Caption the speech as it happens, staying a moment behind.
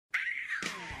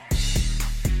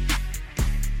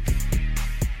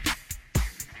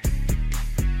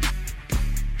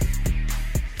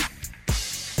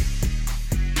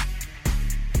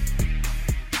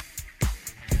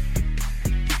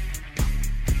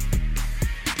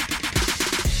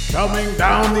Coming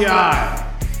down the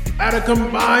aisle at a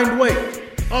combined weight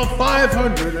of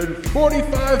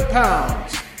 545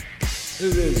 pounds,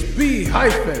 it is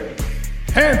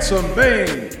B-Handsome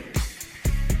Bane,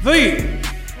 the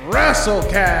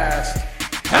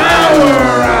WrestleCast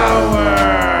Power Hour!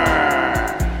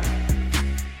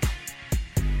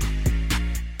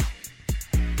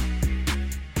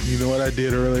 You know what I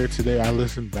did earlier today? I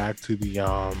listened back to the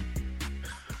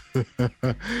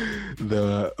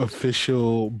the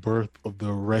official birth of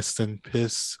the Rest and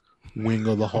Piss Wing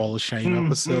of the Hall of Shame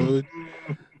episode.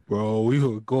 Bro, we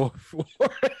were going for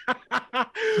it.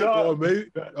 Oh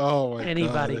my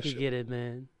Anybody God, could get it,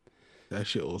 man. That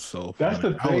shit was so That's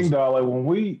funny. the thing, though. Like when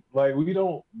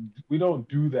we don't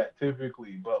do that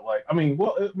typically. But like, I mean,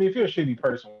 if you're a shitty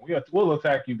person, we'll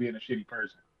attack you being a shitty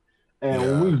person. And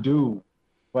when we do,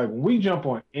 like when we jump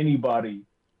on anybody,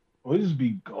 we'll just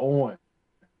be going.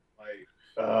 Like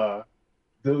I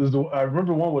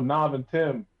remember one with Nav and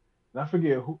Tim, and I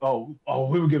forget who. Oh,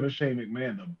 we were giving Shane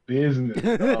McMahon the business.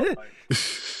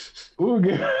 We were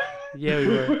giving. Yeah, we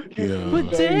were.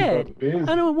 But Dad,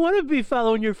 I don't want to be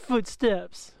following your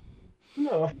footsteps. I'm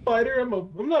not a fighter. I'm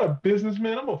not a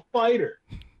businessman. I'm a fighter.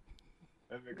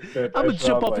 I'm gonna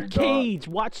jump off a cage.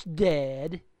 Watch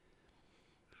Dad.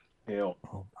 Hell.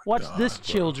 Watch this,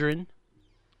 children.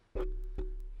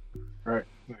 Right.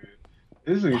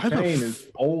 This Shane is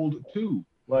old too.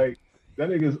 Like that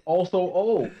nigga's also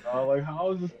old. Like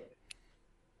how is this?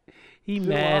 He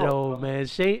mad old, man.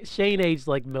 Shane aged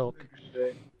like milk.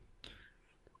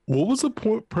 What was the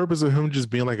purpose of him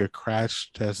just being like a crash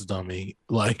test dummy?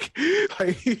 Like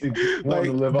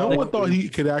no one thought he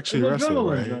could actually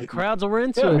wrestle, right? Crowds were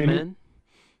into it, man.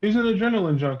 He's an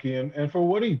adrenaline junkie, and for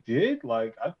what he did,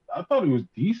 like I thought he was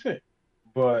decent.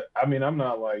 But I mean, I'm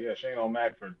not like Shane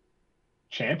O'Mac for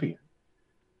champion.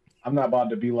 I'm not about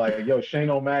to be like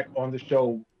Shane O'Mac on the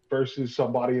show versus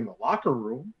somebody in the locker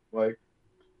room. Like,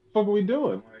 what are we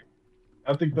doing? Like,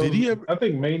 I think I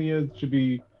think Mania should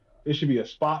be a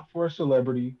spot for a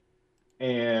celebrity,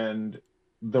 and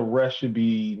the rest should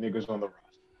be niggas on the roster.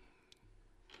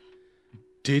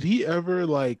 Did he ever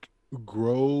like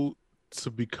grow to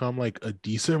become like a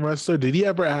decent wrestler? Did he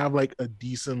ever have like a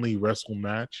decently wrestle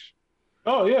match?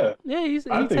 Oh yeah, he's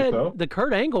had so. The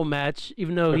Kurt Angle match,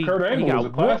 even though he got is a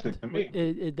classic to me.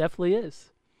 It definitely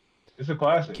is. It's a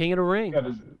classic. King of the Ring. He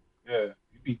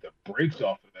beat the brakes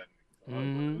off of that.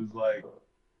 It was like,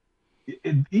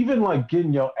 even like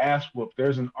getting your ass whooped.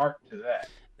 There's an art to that.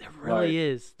 There really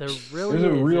is. There's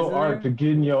a real art to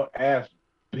getting your ass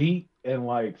beat and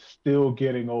like still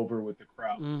getting over with the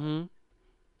crowd. Mm-hmm.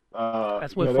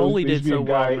 That's what Foley did so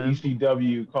well, man. There used to be a guy at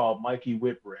ECW called Mikey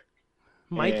Whipwreck.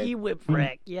 Mikey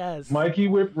Whipwreck, yes. Mikey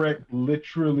Whipwreck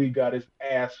literally got his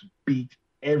ass beat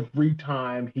every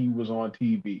time he was on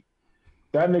TV.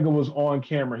 That nigga was on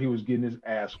camera. He was getting his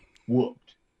ass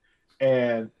whooped.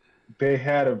 And they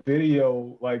had a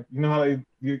video, like, you know how they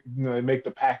make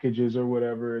the packages or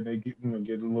whatever, and they get a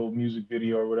little music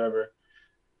video or whatever.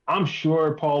 I'm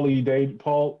sure Paul E.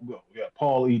 Dangerously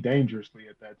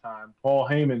at that time, Paul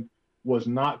Heyman was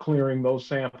not clearing those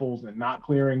samples and not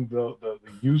clearing the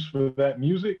use for that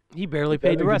music. He barely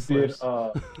paid the wrestlers.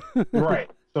 Right.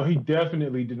 So he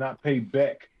definitely did not pay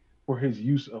Beck for his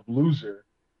use of Loser,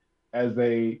 as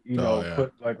they,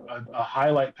 put like a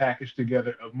highlight package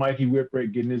together of Mikey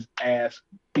Whipwreck getting his ass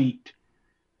beat.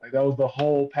 Like that was the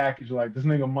whole package. Like this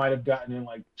nigga might have gotten in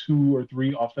like 2 or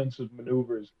 3 offensive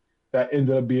maneuvers that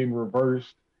ended up being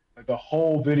reversed. Like the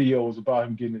whole video was about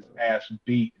him getting his ass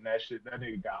beat, and that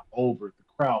nigga got over it. The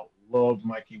crowd loved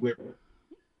Mikey Whipwreck.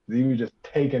 He was just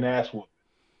taking ass whooping.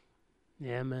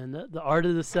 Yeah, man. The art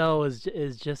of the sell is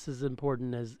just as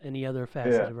important as any other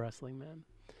facet of wrestling, man.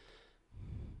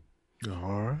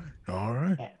 All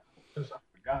right. I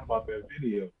forgot about that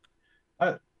video.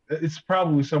 It's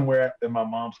probably somewhere in my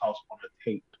mom's house on a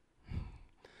tape.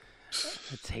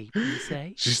 A tape, you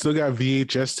say? She still got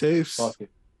VHS tapes? Fucking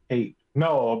tape.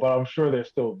 No, but I'm sure they're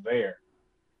still there.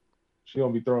 She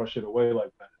don't be throwing shit away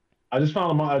like that. I just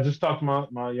talked to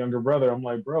my younger brother. I'm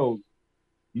like, bro,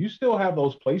 you still have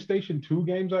those PlayStation 2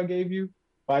 games I gave you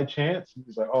by chance?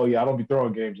 He's like, oh yeah, I don't be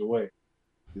throwing games away.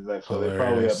 He's like, so they're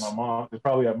probably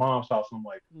at mom's house. I'm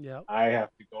like, I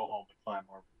have to go home and find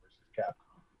Marvel vs.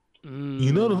 Capcom.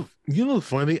 You know the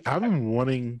funny? I've been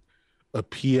wanting a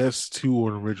PS2 or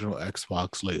an original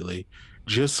Xbox lately,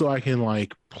 just so I can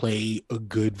like play a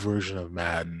good version of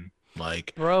Madden.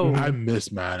 Like, bro, I miss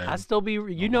Madden. I still be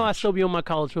on my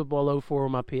college football 04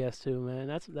 on my PS2, man.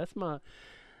 That's my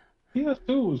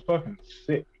PS2 was fucking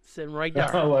sick. Sitting right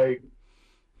there. Like,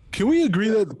 can we agree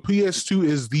that the PS2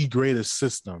 is the greatest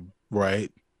system,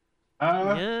 right?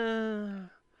 Yeah.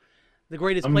 The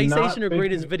greatest I'm not PlayStation or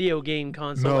greatest thinking- video game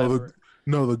console No,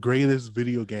 ever? the greatest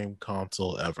video game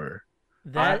console ever.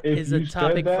 That if is a you said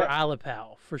topic for that-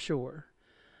 Alapal for sure.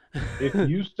 If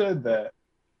you said that,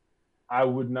 I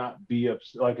would not be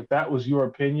upset. Like if that was your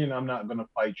opinion, I'm not gonna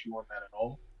fight you on that at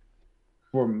all.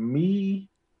 For me,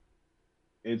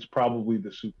 it's probably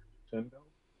the Super Nintendo.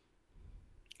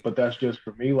 But that's just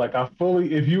for me. Like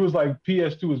if you was like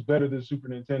PS2 is better than Super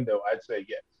Nintendo, I'd say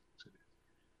yes.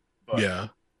 But, Yeah.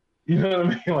 You know what I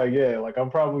mean? Like, yeah, like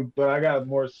I'm probably, but I got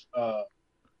more,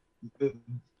 the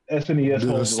SNES The holds a lot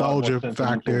more nostalgia sentimental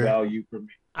factor. value for me.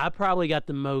 I probably got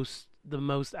the most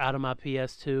out of my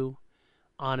PS2,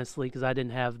 honestly, because I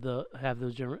didn't have the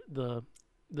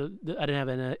I didn't have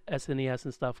an SNES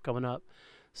and stuff coming up.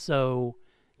 So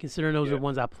considering those are Yeah. the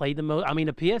ones I played the most, I mean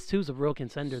the PS2 is a real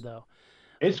contender though.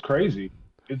 It's crazy.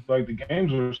 It's like the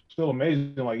games are still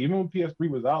amazing. Like even when PS3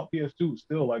 was out, PS2 was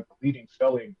still like the leading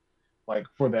selling, like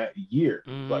for that year.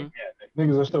 It's like, yeah,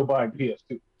 niggas are still buying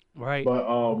PS2. Right.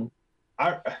 But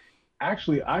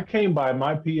I came by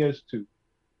my PS2.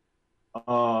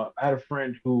 I had a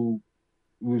friend who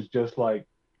was just like,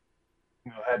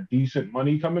 had decent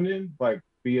money coming in, like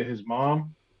via his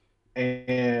mom,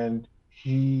 and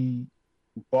he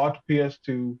bought the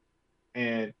PS2,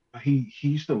 and he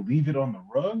used to leave it on the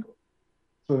rug.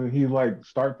 So he like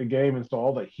start the game, and so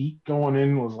all the heat going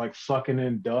in was like sucking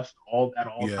in dust at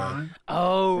all times.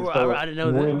 Oh, And so I didn't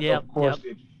know that. when, Yeah. of course,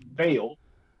 it failed.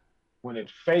 When it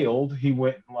failed, he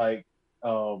went like,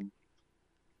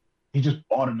 he just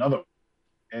bought another one.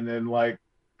 And then like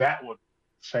that one,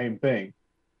 same thing.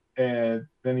 And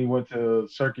then he went to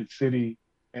Circuit City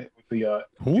with the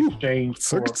exchange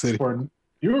Circuit City. for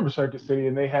you remember Circuit City,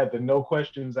 and they had the no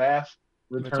questions asked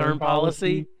return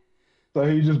policy. So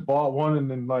he just bought one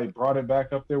and then like brought it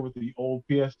back up there with the old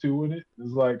PS2 in it.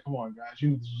 It's like, come on, guys, you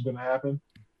knew this was gonna happen.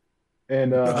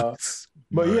 And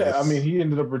but yeah, I mean, he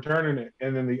ended up returning it,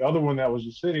 and then the other one that was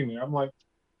just sitting there, I'm like,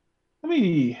 let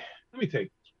me take this.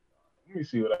 Let me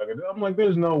see what I can do. I'm like,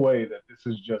 there's no way that this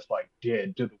is just like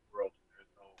dead to the world.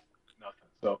 There's nothing.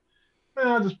 So, man,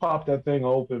 I just popped that thing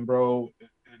open, bro,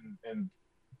 and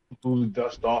blew the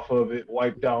dust off of it,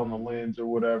 wiped down the lens or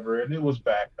whatever, and it was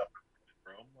back up,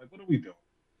 bro. I'm like, what are we doing?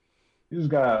 You just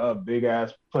got a big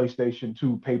ass PlayStation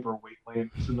 2 paperweight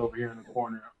laying sitting over here in the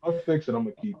corner. I'll fix it. I'm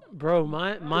gonna keep it. Bro,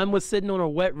 mine was sitting on a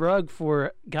wet rug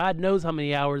for God knows how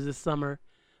many hours this summer,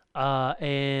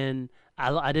 and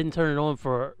I didn't turn it on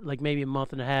for like maybe a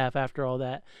month and a half after all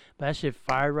that. But that shit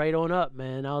fired right on up,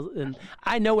 man.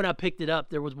 I know when I picked it up,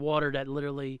 there was water that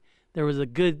literally there was a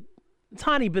good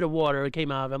tiny bit of water that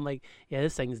came out of it. I'm like, yeah,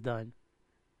 this thing's done.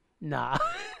 Nah,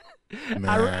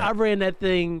 I ran that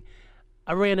thing.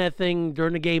 I ran that thing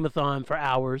during the game-a-thon for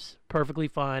hours, perfectly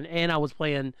fine, and I was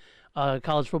playing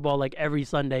college football like every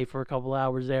Sunday for a couple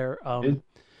hours there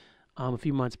a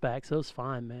few months back. So it's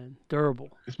fine, man. Durable.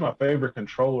 It's my favorite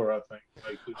controller, I think.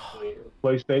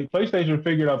 Like PlayStation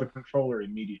figured out the controller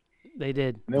immediately. They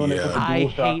did. And then when they put the I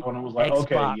DualShock hate on, it was like,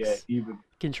 Xbox okay, yeah, even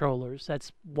controllers.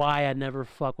 That's why I never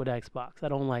fuck with Xbox. I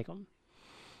don't like them.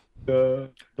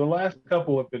 the last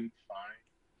couple have been fine,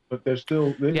 but they're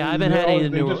still. I haven't had any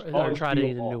of the newer or tried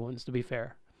any of the new ones. To be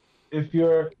fair, if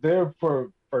they're for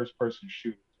first-person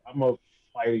shooters, I'm a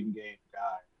fighting game guy.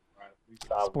 Right? At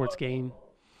least I sports was. game.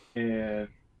 And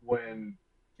when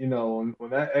when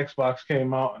that Xbox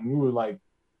came out, and we were like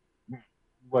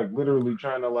literally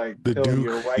trying to like The tell Duke,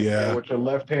 your right yeah. hand what your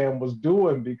left hand was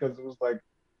doing, because it was like,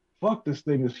 fuck, this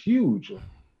thing is huge.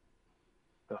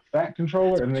 The fat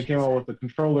controller, and they came out with the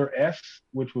controller S,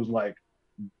 which was like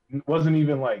wasn't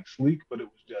even like sleek, but it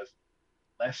was just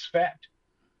less fat.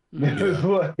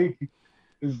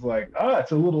 It's like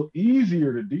it's a little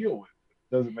easier to deal with.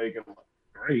 It doesn't make it look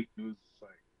great. It was just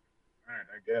like, all right,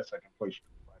 I guess I can play Street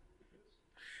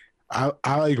Fighter.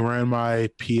 I like ran my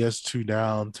PS2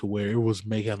 down to where it was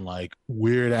making like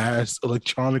weird ass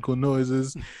electronical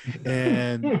noises,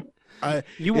 and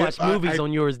you watched movies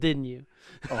on yours, didn't you?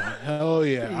 Oh hell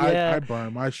yeah! Yeah. I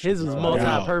burned my shit. His was down.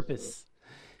 multi-purpose.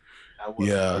 That was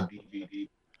Yeah. my DVD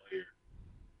player.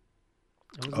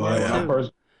 It was Oh, mine yeah. too.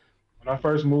 When I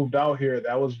first moved out here,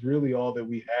 that was really all that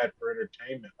we had for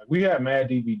entertainment. Like we had mad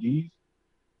DVDs,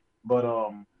 but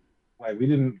like we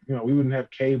didn't, we wouldn't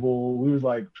have cable. We was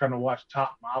like trying to watch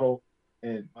Top Model,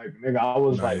 and like nigga, I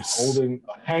was like Nice. holding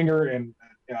a hanger and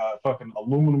fucking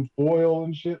aluminum foil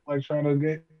and shit, like trying to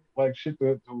get like shit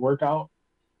to work out.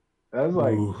 That was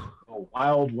like Ooh. a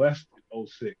Wild West in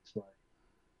 06. Like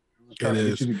it was trying to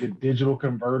is. get you to get digital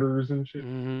converters and shit.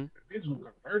 Mm-hmm. Digital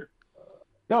converter.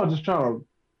 Y'all just trying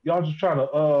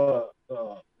to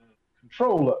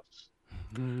control us.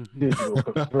 Digital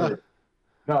converter.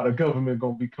 No, the government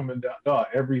gonna be coming down. No,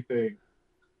 everything.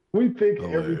 We think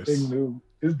Hilarious. everything new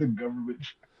is the government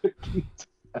trying to keep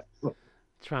us.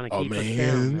 Trying to Oh keep us down,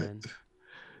 man, man.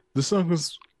 the song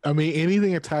was. I mean,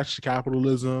 anything attached to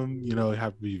capitalism, you know, you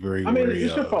have to be very I mean, wary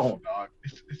it's your of. phone, dog.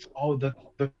 It's all the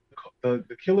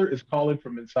killer is calling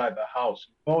from inside the house.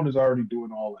 Your phone is already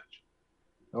doing all that shit.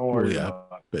 Don't worry Yeah.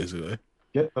 about it. Basically,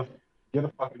 Get a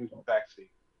fucking vaccine.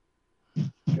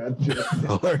 Gotcha.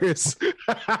 hilarious.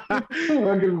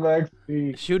 Fucking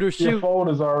vaccine. Shoot or Your shoot. phone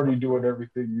is already doing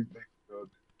everything you think it's gonna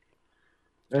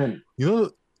do. And You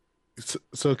know,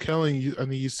 so Kellen, I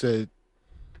mean, you said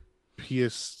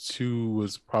PS2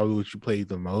 was probably what you played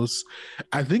the most.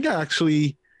 I think I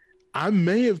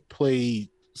may have played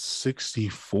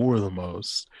 64 the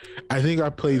most. I think I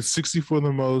played 64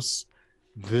 the most,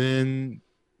 then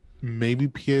maybe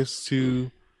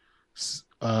PS2,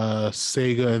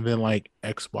 Sega, and then like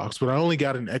Xbox. But I only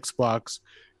got an Xbox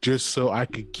just so I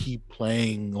could keep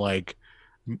playing like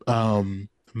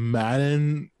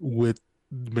Madden with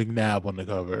McNabb on the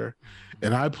cover.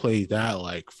 And I played that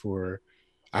for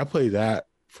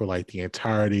like the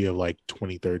entirety of like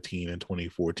 2013 and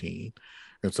 2014.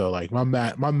 And so like my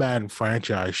Madden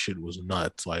franchise shit was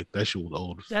nuts. Like that shit was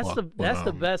old as That's fuck. the But, that's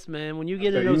the best, man. When you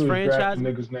get so in you those was franchises, drafting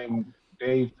niggas named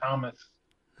Dave Thomas.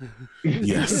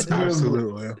 yes,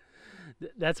 absolutely.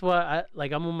 that's why I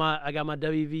got my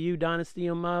WVU dynasty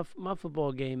on my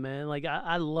football game, man. Like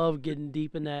I love getting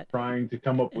deep in that Trying to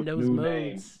come up in with those new modes.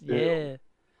 names. Yeah.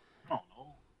 I don't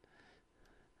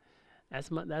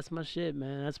know. That's my shit,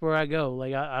 man. That's where I go.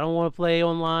 Like I don't want to play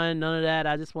online, none of that.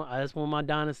 I just want my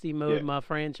dynasty mode, Yeah. my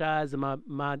franchise, and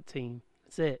my team.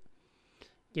 That's it.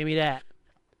 Give me that.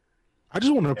 I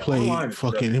just want to play online is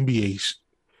fucking NBA.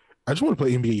 I just want to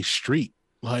play NBA Street.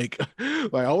 Like I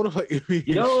want to play NBA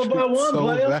You know Street about one so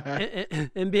player? bad.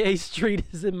 NBA Street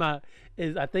is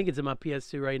I think it's in my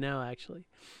PS2 right now, actually.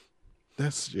 It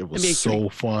was NBA so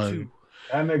Street fun. 2.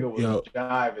 That nigga was Yo.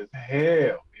 jive as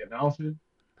hell. The announcer.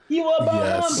 You about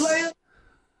Yes. one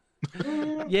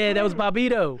player? Yeah, that was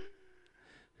Bobito.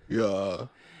 Yeah.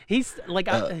 He's like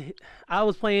I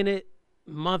was playing it a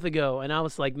month ago, and I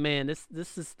was like, man, this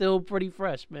is still pretty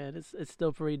fresh, man. It's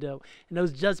still pretty dope. And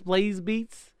those Just Blaze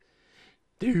beats,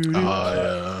 dude.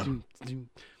 Oh yeah.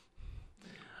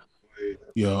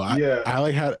 Yo, I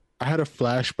like had a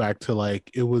flashback to like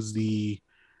it was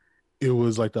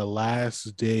like the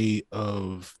last day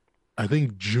of I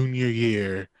think junior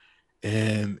year,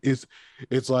 and it's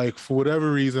like for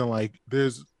whatever reason like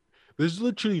there's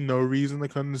literally no reason to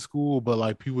come to school, but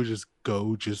like people just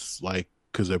go just like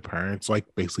because their parents like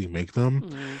basically make them.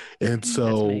 Mhm. And That's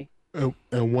so me.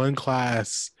 in one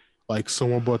class, like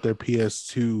someone brought their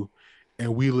PS2,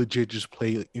 and we legit just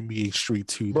played NBA Street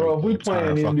 2. Bro, like, if we the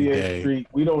entire playing fucking NBA day. Street,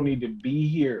 we don't need to be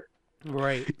here.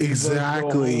 Right.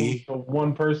 Exactly. Let's go home to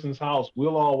one person's house.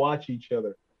 We'll all watch each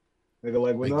other. Nigga,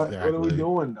 like we're not. What are we Exactly.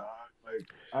 doing, dog?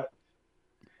 Yeah,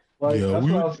 that's we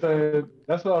what I would- was saying.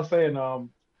 That's what I was saying.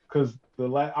 Because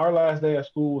our last day at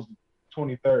school was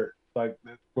 23rd, like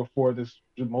before this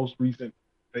most recent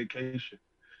vacation,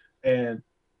 and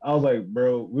I was like,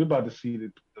 bro, we're about to see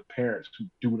the parents who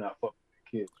do not fuck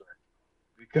with their kids, right?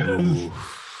 Because,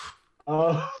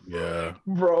 Ooh, yeah.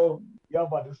 bro, y'all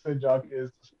about to send y'all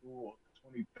kids to school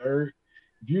on the 23rd.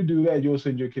 If you do that, you'll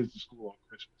send your kids to school on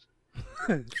Christmas.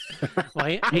 Well,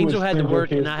 You Angel would had to send your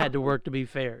work, and kids I had to- to work to be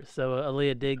fair. So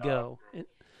Aaliyah did go, but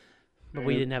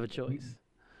we Man, didn't have a choice.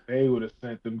 They would have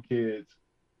sent them kids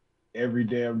every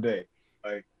damn day,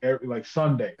 like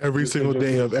Sunday. Every You single send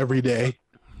your day kids of every day.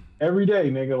 every day,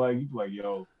 nigga. Like you be like,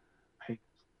 yo, I hate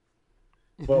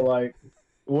this. But like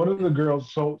one of the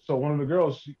girls, so one of the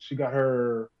girls, she got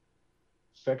her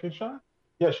second shot.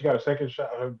 Yeah, she got a second shot,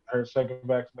 her second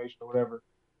vaccination or whatever.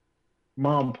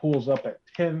 Mom pulls up at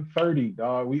 10:30,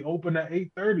 dog. We open at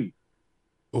 8:30.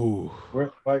 Ooh.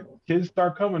 Where like kids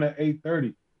start coming at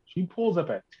 8:30. She pulls up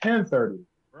at 10:30.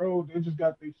 Bro, they just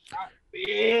got this shot.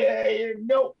 Yeah, here you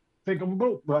go. Take them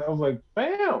both. But I was like,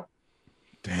 fam,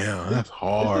 Damn, that's it's the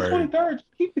hard. 23rd. Just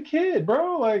keep the kid,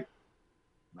 bro. Like,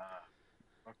 nah,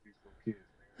 fuck these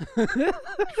little kids.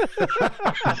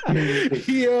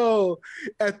 Yo,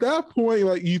 at that point,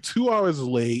 like you 2 hours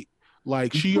late.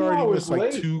 Like she 2 already hours missed like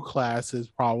late. 2 classes,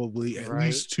 probably at Right.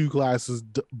 least 2 classes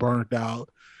burnt out.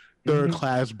 3rd Mhm.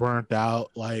 class burnt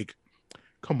out. Like,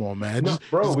 come on, man. No,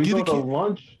 bro, just we get go a to kid-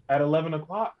 lunch at 11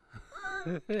 o'clock.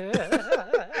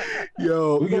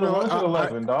 Yo, We go you to know, lunch at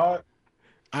 11, dog.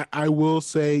 I will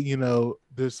say, you know,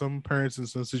 there's some parents in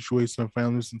some situations, some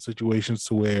families in situations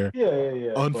to where,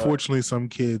 Yeah. unfortunately, some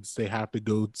kids they have to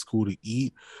go to school to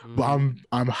eat. But Mhm.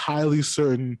 I'm highly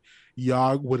certain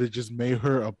y'all would have just made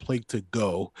her a plate to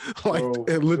go, like Bro,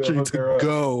 and literally hook her to up.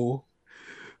 go.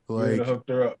 We would have Like, hooked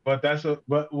her up. But that's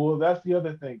the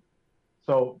other thing.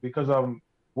 So because I'm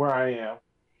where I am,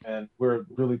 and we're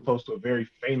really close to a very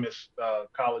famous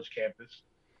college campus,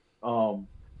 um,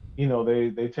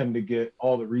 they tend to get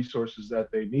all the resources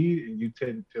that they need, and you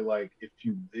tend to like if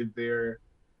you live there,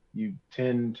 you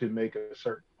tend to make a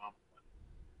certain amount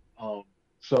of money.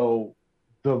 So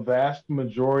the vast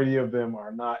majority of them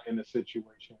are not in a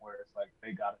situation where it's like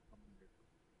they got to come in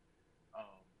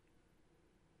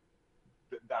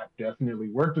there. I've definitely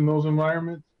worked in those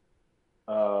environments,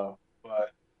 but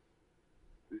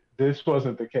this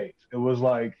wasn't the case. It was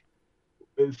like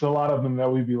it's a lot of them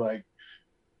that we'd be like,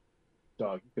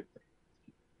 dog,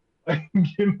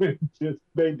 you could just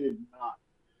they did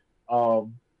not.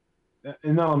 Um,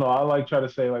 and no, no, I like try to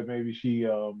say like maybe she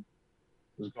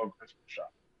was going Christmas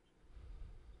shop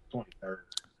 23rd.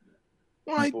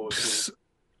 like People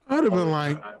I'd have all been the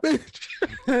like, time.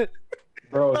 bitch.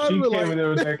 Bro, I'd she be came like- in there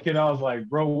with that kid. I was like,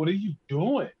 bro, what are you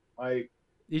doing? Like,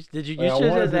 You Like, I should wanted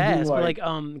just to be ask, like-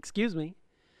 excuse me,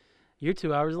 you're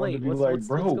 2 hours I wanted late. to be What's, like, what's,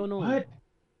 bro, what's going on? what?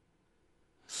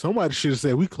 Somebody should have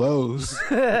said we closed.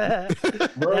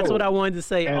 That's Bro. what I wanted to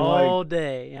say And, all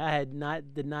day. I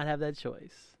did not have that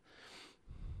choice.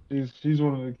 She's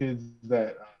one of the kids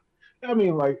that, I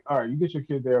mean, like, all right, you get your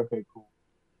kid there, okay, cool.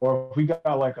 Or if we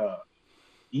got like a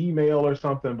email or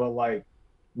something, but like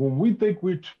when we think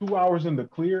we're 2 hours in the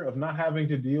clear of not having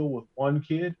to deal with one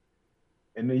kid,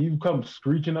 and then you come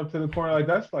screeching up to the corner, like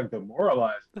that's like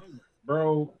demoralizing,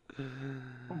 bro.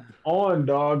 Come on,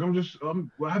 dog.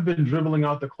 I've been dribbling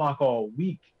out the clock all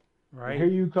week. And here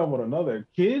Right? you come with another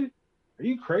kid. Are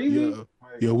you crazy? Yeah.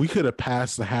 Like, Yo, we could have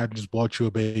passed the hat and just bought you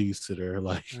a babysitter.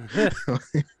 Like,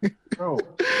 bro.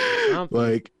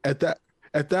 like at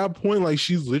that point, like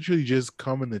she's literally just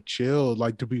coming to chill,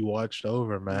 like to be watched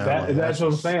over, man. Like, That's what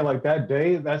I'm just- saying. Like that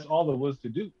day, that's all there was to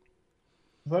do.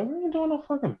 It's like, we ain't doing no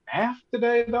fucking math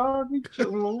today, dog. We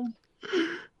chilling.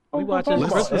 We watching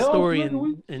Let's- Christmas Elf, Story nigga, we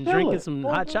and chilling. drinking some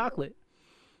hot chocolate.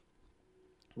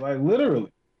 Like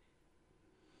literally.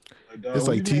 Dog, It's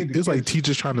we like made the it's like kids-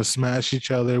 teachers trying to smash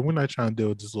each other. We're not trying to deal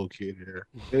with this little kid here.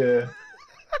 Yeah.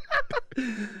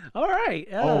 All right.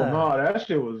 Oh no, that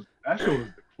shit was the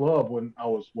club when I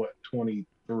was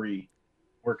 23,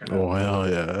 working. Oh hell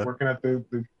yeah! Working at the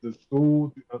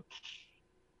school.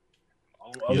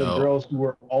 Other Yo. girls who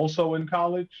were also in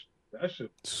college. That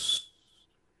shit.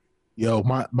 Yo,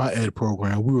 my ed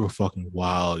program, we were fucking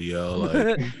wild,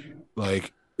 yo.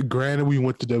 Like granted, we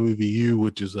went to WVU,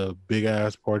 which is a big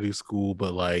ass party school,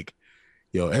 but like,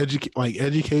 yo,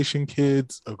 education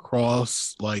kids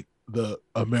across like the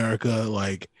America,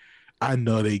 like, I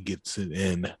know they gets it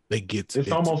in. They gets It's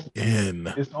it almost- in.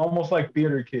 It's almost like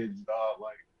theater kids, dog.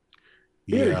 Like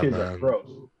theater Yeah, kids are man.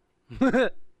 gross.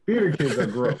 Theater kids are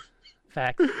gross.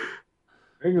 Fact.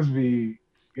 Niggas be,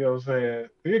 you know what I'm saying?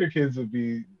 Theater kids would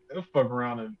be, they'll fuck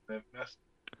around and mess,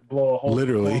 blow a hole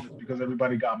Literally. because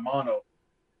everybody got mono.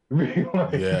 Like,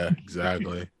 Yeah,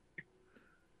 exactly.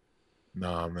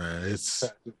 Nah, man, it's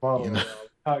mono, you know.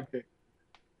 hotcake.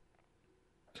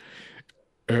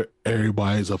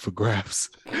 everybody's up for grabs.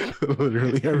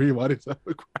 Literally, everybody's up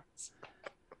for grabs.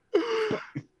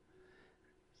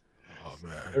 Oh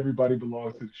man. Everybody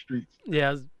belongs to the streets. Yeah,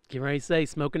 I was getting ready to say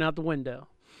smoking out the window.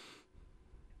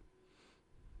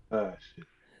 Shit.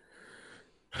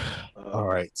 All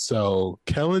right, so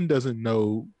Kellen doesn't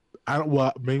know. I don't.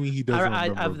 Well, maybe he doesn't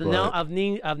remember.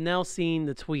 I've now seen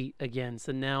the tweet again,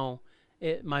 so now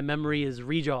my memory is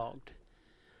rejogged.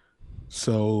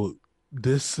 So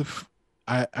this,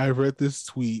 I read this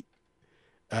tweet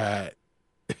at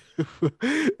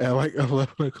at like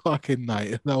 11 o'clock at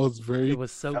night, and I was very. It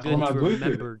was so That's good when I you Googled it.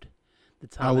 remembered the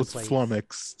time. I and was place.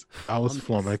 flummoxed. I was Flummoxed.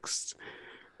 flummoxed.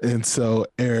 And so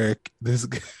Eric, this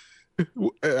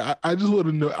I just want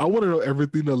to know. I want to know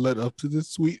everything that led up to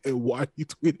this tweet and why he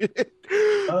tweeted it.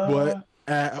 But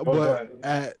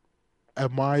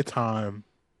at my time,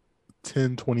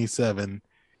 10:27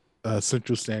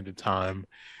 Central Standard Time,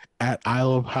 at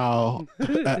Isla Powell,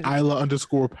 at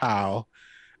Isla_Powell,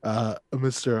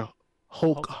 Mr.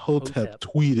 Hulk Hotep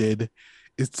tweeted,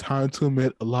 "It's time to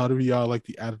admit a lot of y'all like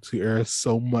the Attitude Era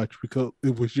so much because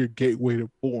it was your gateway to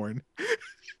porn."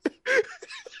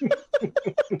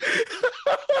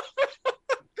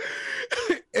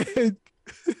 And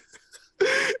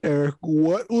Eric,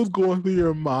 what was going through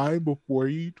your mind before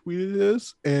you tweeted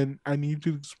this? And I need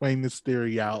you to explain this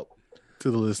theory out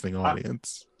to the listening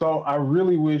audience. So I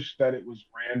really wish that it was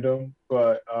random,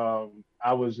 but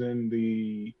I was in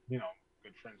the, good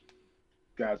friends with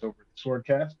guys over at the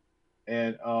Swordcast,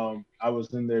 and I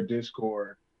was in their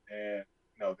Discord, and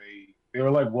they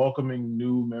were like welcoming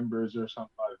new members or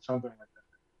something like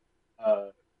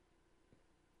that.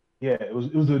 Yeah, it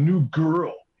was a new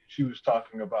girl. She was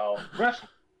talking about wrestling.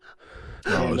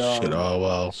 Oh And, shit! Oh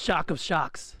well. Shock of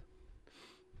shocks.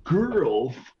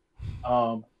 Girl,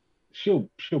 she'll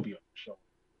be on the show.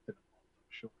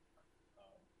 Sure.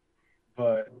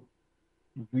 But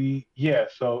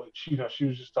so she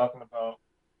was just talking about,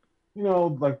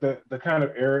 like the kind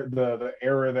of era, the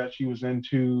era that she was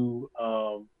into,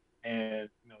 and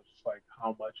just like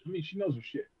how much. I mean, she knows her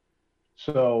shit.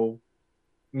 So,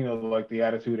 like the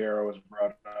Attitude Era was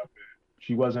brought up.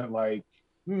 She wasn't like,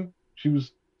 she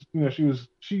was,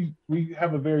 we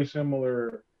have a very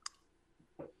similar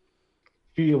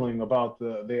feeling about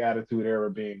the Attitude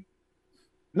Era being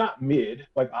not mid.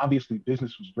 Like, obviously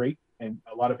business was great and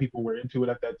a lot of people were into it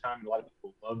at that time and a lot of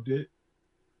people loved it.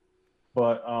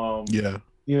 But Yeah.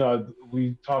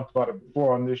 we talked about it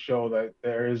before on this show that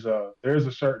there is a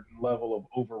certain level of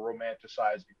over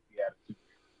romanticizing the Attitude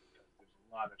Era because there's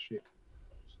a lot of shit.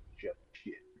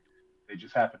 They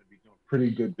just happen to be doing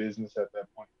pretty good business at that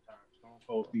point in time. Stone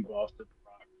Cold Steve Austin,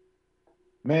 Rock,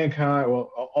 Mankind, well,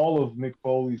 all of Mick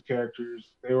Foley's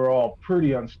characters, they were all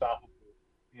pretty unstoppable,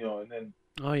 and then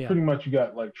pretty much you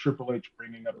got like Triple H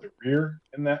bringing up the rear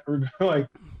in that regard, like,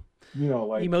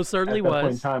 like he most certainly at that was.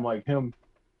 point in time, like him.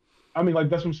 I mean, like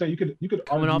that's what I'm saying. You could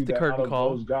Coming argue off the that curtain out of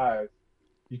call. those guys,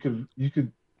 you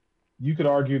could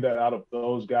argue that out of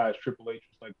those guys, Triple H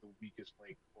was like the weakest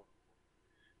link.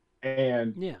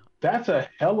 And Yeah, that's a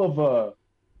hell of a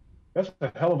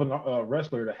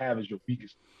wrestler to have as your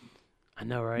weakest. I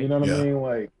know, right? You know what Yeah. I mean?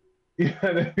 Like,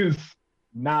 he's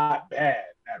not bad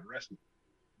at wrestling.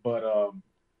 But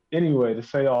anyway, I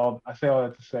say all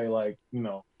that to say, like,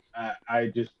 I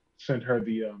just sent her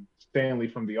the Stanley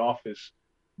from The Office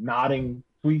nodding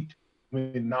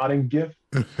gif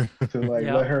to like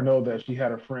Yeah. let her know that she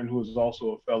had a friend who was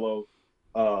also a fellow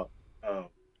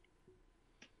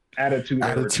Attitude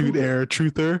Era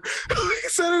truther. He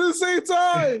said it at the same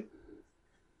time.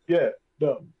 Yeah,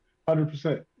 no,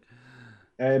 100%.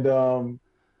 And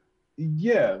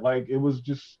yeah, like it was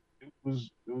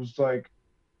like,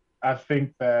 I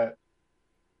think that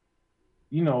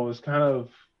it's kind of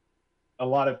a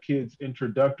lot of kids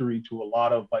introductory to a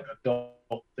lot of like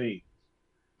adult things.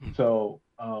 So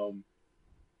for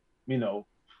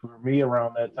me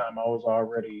around that time, I was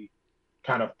already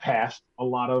kind of past a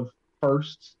lot of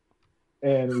firsts.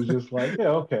 And it was just like, yeah,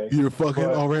 okay. You're fucking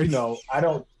But, already. I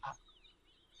don't.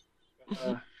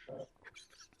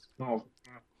 No.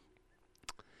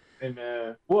 Hey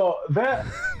man. Well, that.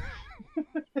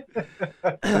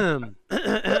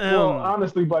 Well,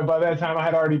 honestly, by that time, I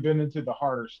had already been into the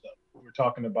harder stuff. We're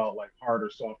talking about like harder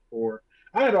softcore.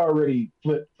 I had already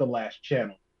flipped the last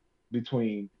channel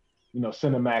between,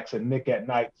 Cinemax and Nick at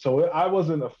Night, so I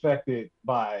wasn't affected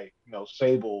by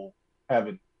Sable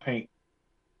having paint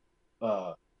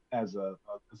as a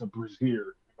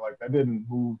brassiere. Like that didn't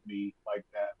move me like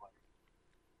that. Like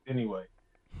anyway,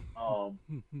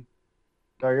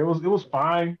 like it was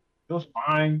fine. It was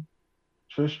fine.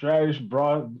 Trish Stratus,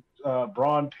 brawn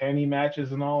panty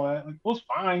matches and all that. Like, it was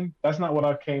fine. That's not what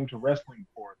I came to wrestling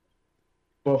for.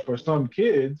 But for some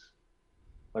kids,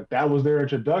 like that was their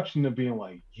introduction to being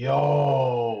like,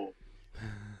 yo,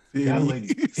 that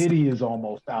lady's titty is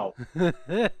almost out. You know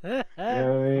what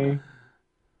I mean?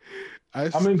 I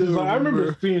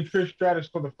remember seeing Trish Stratus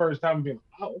for the first time and being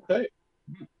like, oh, okay.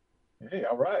 Hey,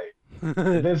 all right.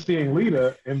 And then seeing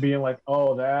Lita and being like,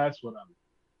 oh, that's what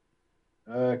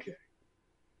I'm. Okay.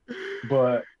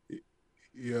 But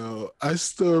I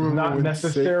still remember not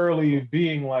necessarily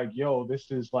being like, yo,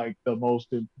 this is like the most,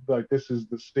 like, this is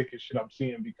the sickest shit I'm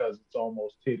seeing because it's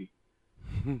almost titty.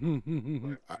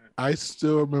 I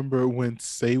still remember when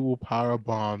Sable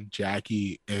powerbombed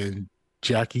Jackie and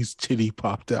Jackie's titty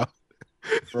popped out.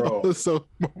 Bro. That was so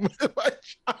moment of my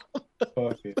childhood.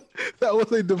 Fuck it. That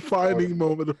was a defining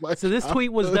moment of my So this childhood.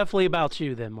 tweet was definitely about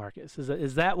you then, Marcus.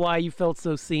 Is that why you felt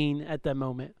so seen at that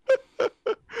moment?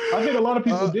 I think a lot of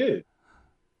people did.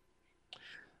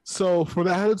 So for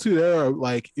the Attitude Era,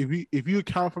 like if you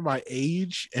account for my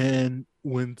age and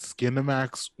when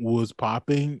Skinamax was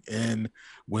popping and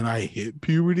when I hit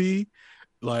puberty,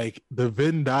 like the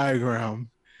Venn diagram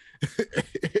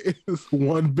is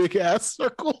one big ass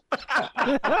circle.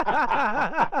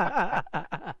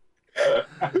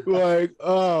 Like,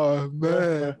 oh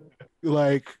man,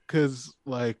 like, cause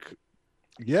like,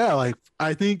 yeah, like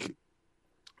I think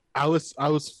I was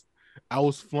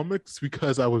flummoxed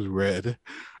because I was red.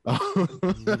 Like,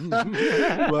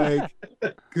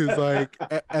 cause like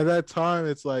at that time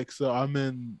it's like, so I'm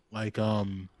in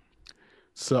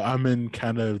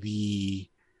kind of the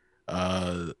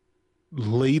uh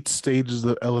late stages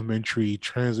of elementary,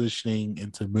 transitioning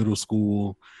into middle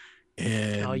school,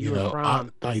 and Oh, you were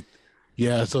prom. like,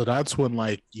 yeah. So that's when,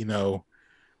 like,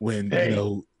 when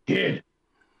Hey, kid,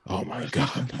 oh my wanna see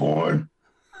some god, porn?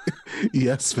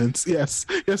 yes, Vince, yes,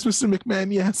 yes, Mr.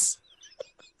 McMahon, yes.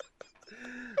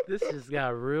 This just got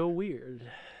real weird.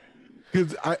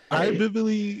 Because I Hey.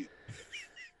 vividly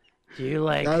Do you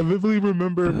like I vividly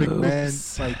remember boobs?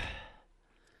 McMahon, like,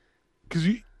 because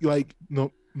you like,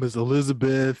 Miss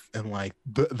Elizabeth, and like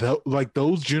like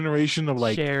those generation of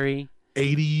like Sherry?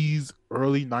 80s,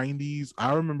 early 90s.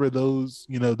 I remember those,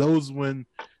 those when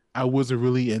I wasn't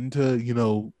really into,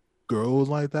 girls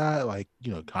like that, like,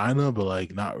 kind of, but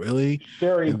like not really.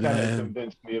 Sherry And kind of then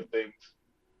convinced me of things.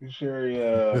 Sherry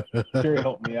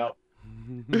helped me out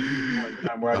one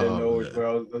time where I didn't know man. where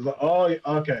I was like, oh,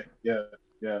 okay,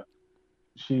 yeah.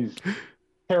 She's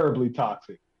terribly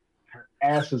toxic. Her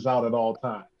ass is out at all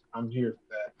times. I'm here for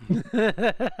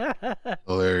that.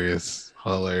 Hilarious.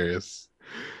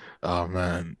 Oh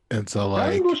man. And so I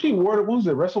like, remember she wore it. What was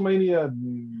it? WrestleMania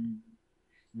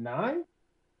 9?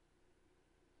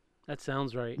 That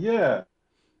sounds right. Yeah,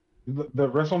 the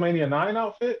WrestleMania 9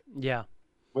 outfit Yeah.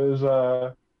 was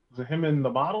it him and the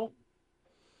model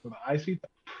with the IC?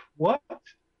 What?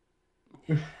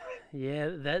 Yeah,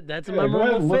 that's a Yeah, go ahead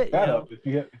memorable and look fit, that yo. up if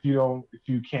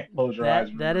you can't close your eyes.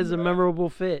 and That is a remember memorable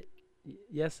fit.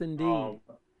 Yes, indeed.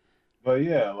 But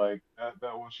yeah, like that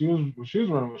when she was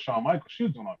running with Shawn Michaels, she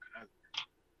was doing all kinds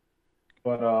of.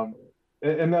 But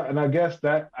and I guess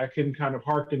that I can kind of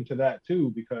hearken to that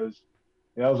too because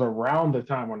that was around the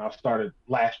time when I started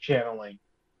last channeling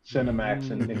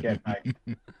Cinemax and Nick at Night.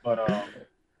 But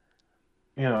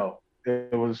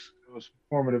it was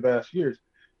formative ass years.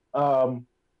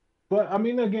 But I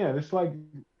mean, again, it's like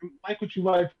what you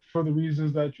like for the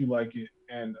reasons that you like it,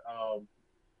 and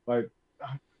like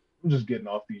I'm just getting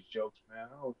off these jokes, man.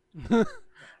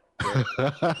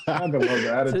 I can love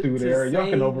the attitude era. Y'all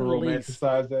can over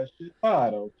romanticize that shit. I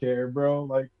don't care, bro.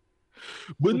 Like,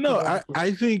 but no,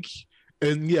 I think,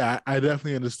 and yeah, I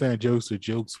definitely understand jokes are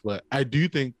jokes, but I do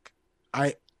think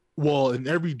in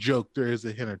every joke there is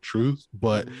a hint of truth,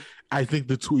 but I think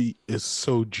the tweet is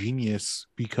so genius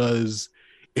because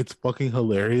it's fucking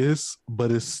hilarious, but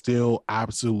it's still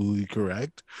absolutely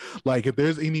correct. Like, if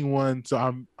there's anyone, so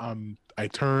I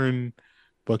turn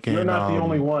fucking. You're not the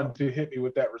only one to hit me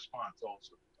with that response.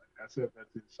 Also, like, that's it.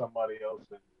 Somebody else.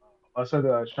 And I said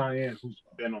Cheyenne, who's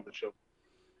been on the show.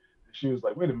 And she was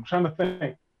like, "Wait a minute, I'm trying to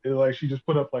think." It, like she just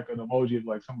put up like an emoji of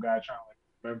like some guy trying to like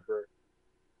remember.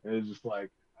 And it's just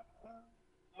like,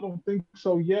 I don't think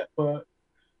so yet, but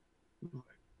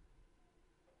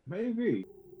maybe.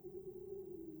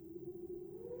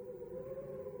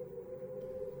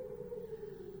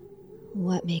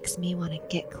 What makes me want to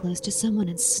get close to someone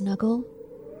and snuggle?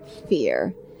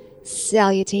 Fear.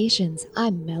 Salutations,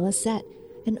 I'm Melisette,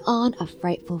 and on A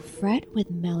Frightful Fret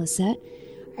with Melisette,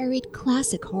 I read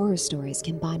classic horror stories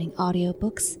combining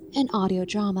audiobooks and audio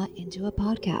drama into a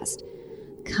podcast.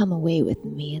 Come away with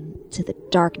me into the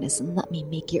darkness and let me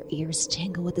make your ears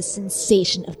tingle with the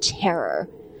sensation of terror.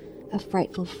 A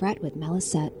Frightful Fret with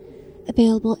Melisette,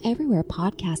 available everywhere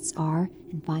podcasts are,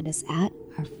 and find us at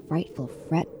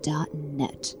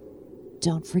ourfrightfulfret.net.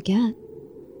 Don't forget.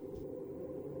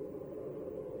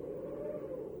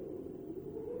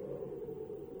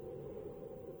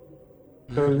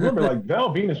 So remember, like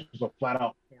Val Venus was a flat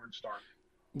out porn star.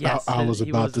 Yes, I was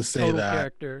about to say that.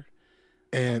 Character.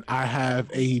 And I have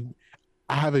a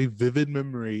vivid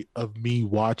memory of me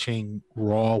watching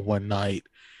Raw one night,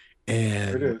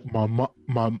 and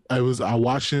I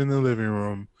watched it in the living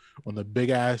room on the big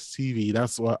ass TV.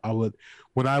 That's what I would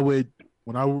when I would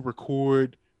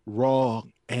record Raw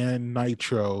and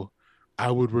Nitro,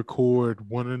 I would record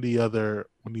one or the other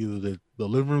on either the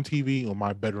living room TV or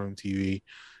my bedroom TV.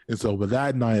 And so, but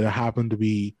that night I happened to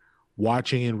be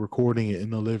watching and recording it in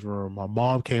the living room. My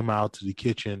mom came out to the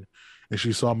kitchen and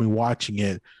she saw me watching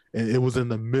it, and it was in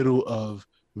the middle of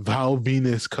Val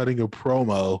Venus cutting a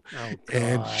promo. Oh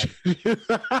God!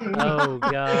 Oh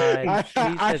God!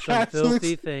 She said some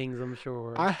filthy things, I'm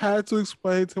sure. I had to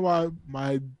explain to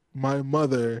my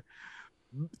mother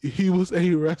he was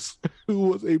a wrestler who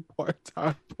was a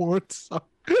part-time porn star.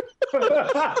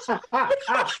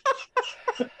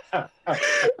 I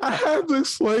had to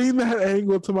explain that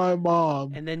angle to my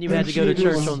mom. And then you had to go to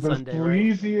church on Sunday, right?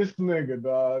 Easiest nigga,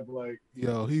 dog. Like,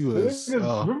 yo, he was.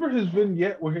 Remember his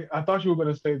vignette where I thought you were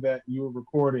gonna say that you were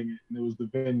recording it, and it was the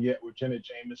vignette with Jenna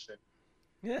Jameson.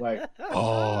 Like,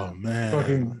 oh man,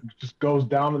 fucking just goes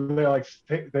down and they're like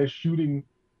they're shooting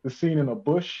the scene in a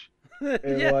bush,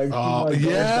 And Yes. like, she's Oh, like,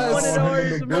 yes. One of "Oh, ours,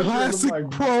 the remember? Classic I'm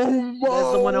like, promo.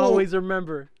 That's the one I always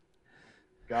remember.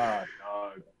 God,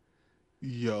 dog.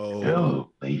 Yo. Ew,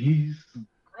 ladies.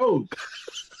 Gross.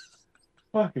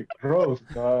 Fucking gross,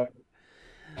 dog.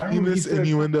 I remember he Penis said-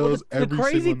 innuendos The every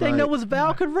crazy single thing night. though was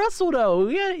Val could wrestle though.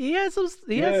 He had some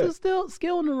Yeah.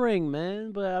 skill in the ring,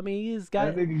 man. But I mean, he's I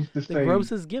got think he used to the say,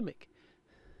 grossest gimmick.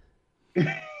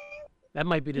 That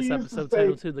might be this He used to episode say-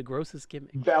 title too. The grossest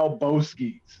gimmick.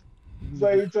 Valboski's. It's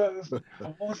like,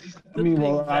 I mean,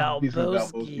 well, big obviously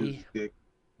Valboski. Valboski was dick,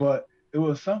 but it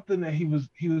was something that he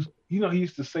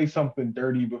used to say something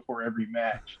dirty before every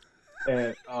match,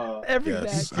 and Every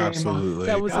Yes, match. absolutely.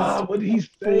 That was God, his what did he say?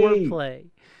 foreplay.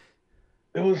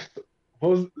 It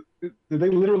was did they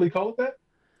literally call it that?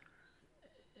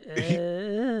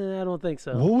 I don't think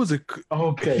so. What was it?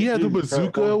 Okay, He had the Jesus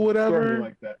Christ, bazooka or don't scare me whatever?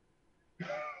 like that.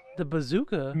 The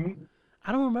bazooka. Hmm?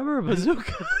 I don't remember a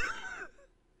bazooka.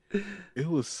 It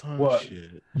was some What?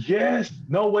 shit. Yes.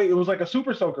 No, wait. It was like a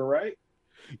super soaker, right?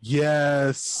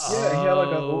 Yes. Yeah. He had like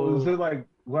a. Oh. Was it like?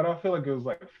 What I feel like it was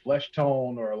like flesh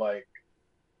tone or like.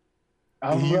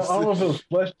 I He don't know if it was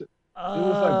flesh.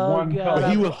 Was like one God, color.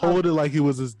 But he would I, hold it like it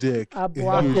was his dick. I and he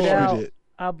blocked would it shoot out. it.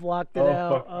 I blocked it Oh,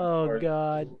 out. fucking Oh Lord.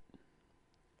 God.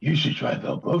 You should try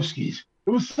Valboski's. It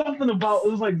was something about.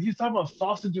 It was like he's talking about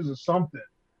sausages or something,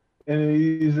 and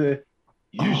he said,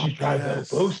 "You should try yes.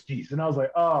 Valboski's." And I was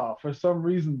like, "Oh, for some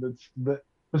reason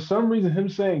for some reason him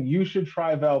saying you should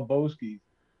try Valboski's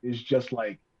is just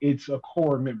like it's a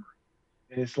core memory,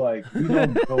 and it's like we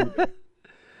don't go there.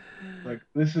 Like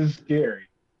this is scary.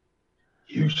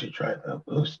 You should try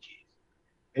Valboski's."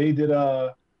 And he did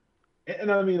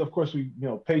and I mean, of course, we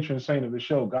patron saint of the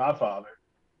show, Godfather.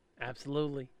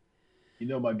 Absolutely. You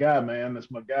know my guy, man. That's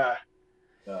my guy.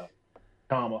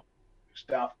 Comma,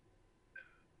 stuff.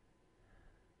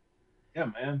 Yeah,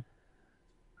 man.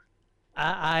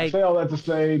 I I say all that to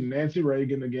say Nancy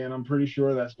Reagan again. I'm pretty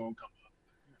sure that's gonna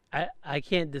come. I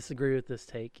can't disagree with this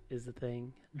take. Is the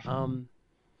thing.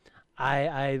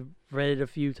 I read it a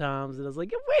few times and I was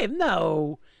like, wait,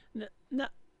 no.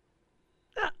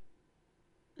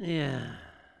 Yeah.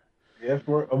 Yeah,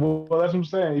 well, that's what I'm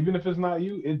saying. Even if it's not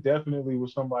you, it definitely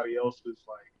was somebody else's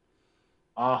like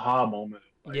aha moment.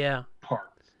 Like, Yeah.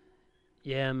 Parts.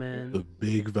 Yeah, The man.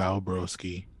 big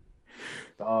Valbrowski.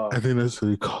 Uh, I think that's what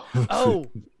he called it. Oh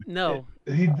no.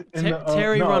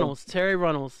 Terry Runnels. Terry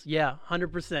Runnels. Yeah,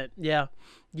 100%. Yeah.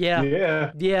 Yeah.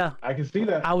 Yeah, Yeah. I can see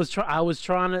that. I was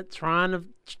trying to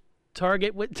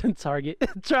target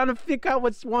trying to figure out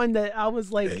which one that I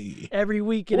was like Hey. every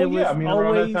week, and Well, it was yeah, I mean, around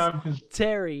always that time, 'cause-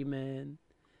 Terry, man.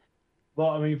 well,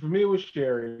 I mean, for me, it was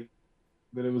Sherry,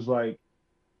 but it was like,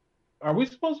 are we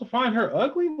supposed to find her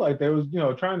ugly? Like they was,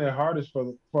 trying their hardest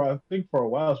for I think for a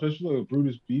while, especially with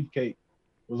Brutus Beefcake,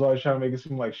 was always trying to make it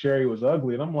seem like Sherry was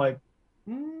ugly, and I'm like,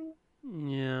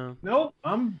 Yeah. nope,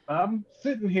 I'm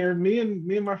sitting here. Me and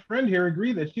my friend here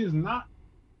agree that she is not,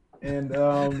 and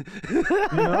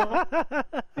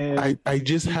and I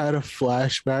just had a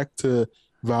flashback to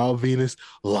Val Venus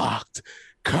locked,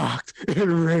 cocked,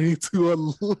 and ready to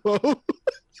unload.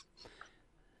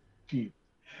 she,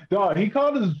 dog, he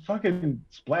called his fucking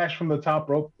splash from the top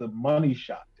rope the money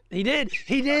shot. He did,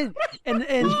 and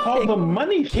It's called the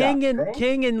money King shot, and bro.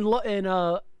 King and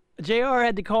Jr.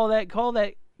 had to call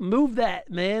that move that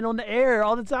man on the air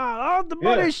all the time. Oh, the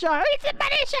money Yeah. shot! It's a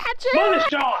money shot, Jr. Money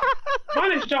shot,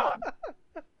 money shot.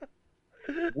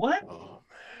 What?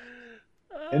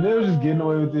 And they were just getting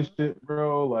away with this shit,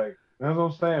 bro. Like, that's what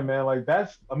I'm saying, man. Like,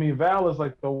 Val is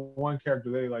like the one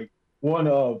character one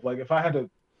of, like, if I had to,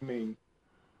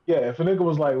 if a nigga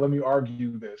was like, let me argue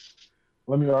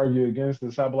against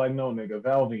this, I'd be like, no, nigga,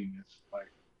 Val Venus.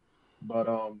 Like, but,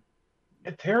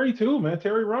 and Terry too, man.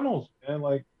 Terry Runnels, man.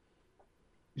 Like,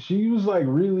 she was like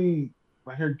really,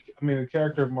 the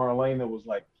character of Marlena was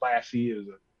like classy. It was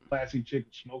a classy chick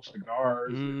who smoked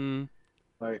cigars. And,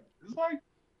 like, it's like,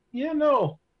 yeah,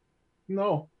 no,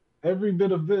 every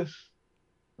bit of this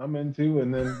I'm into,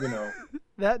 and then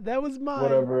that was mine.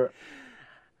 whatever.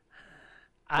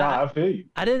 I feel you.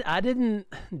 I didn't.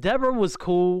 Deborah was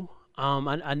cool.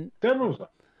 Deborah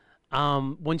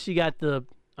was When she got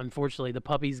unfortunately the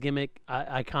puppies gimmick,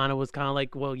 I kind of was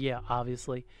like, well, yeah,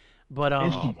 obviously, but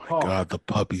And she Oh my god, the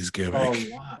puppies a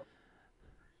gimmick. lot.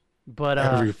 but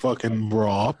Every fucking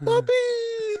raw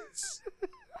puppies.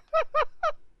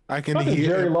 I can Fucking hear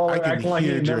Jerry Lawler I can acting like he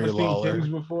hear had never Jerry seen Lawler.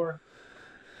 titties before.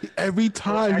 Every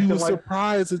time he acting was like-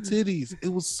 surprised at titties. It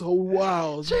was so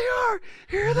wild. Jr.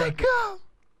 Here they come,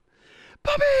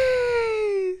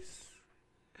 puppies.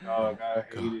 Oh God, I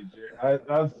hated Jerry.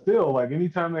 I still like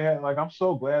anytime they had I'm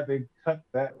so glad they cut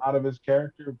that out of his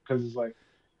character because it's like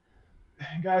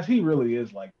guys, he really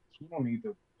is like this. We don't need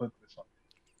to put this on.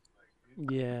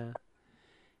 Like, Yeah.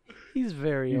 He's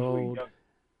very he's really old, young.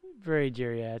 very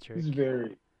geriatric. He's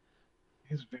very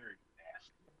nasty.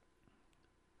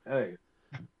 Hey,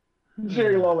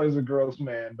 Jerry Lawler is a gross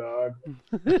man, dog.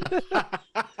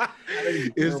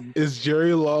 Is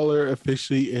Jerry Lawler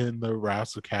officially in the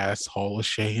WrestleCast Hall of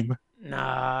Shame?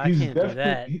 Nah, I can't do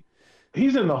that.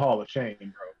 He's in the Hall of Shame,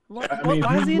 bro. What, I mean,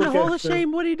 why is he in the Hall of the-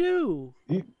 Shame? What'd he do?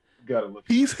 You gotta look.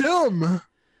 He's him.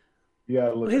 You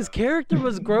gotta look. His character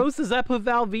was gross. Does that put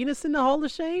Val Venus in the Hall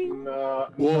of Shame? Nah,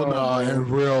 Well, no, in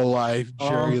real life, I'm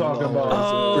Jerry talking Lawler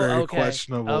about- is very okay.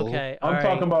 questionable. Okay, I'm all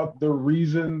talking right. about the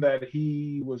reason that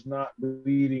he was not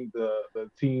leading the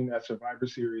team at Survivor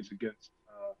Series against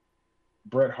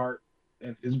Bret Hart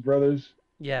and his brothers,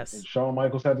 Yes, and Shawn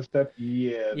Michaels had to step.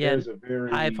 Yeah, Yeah, there's a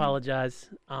very. I apologize.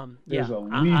 There's Yeah, a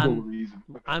legal reason.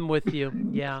 I'm with you.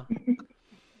 Yeah.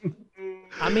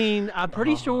 I mean, I'm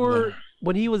pretty sure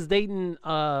when he was dating,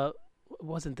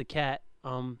 wasn't the cat.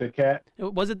 The cat.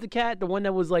 Was it the cat? The one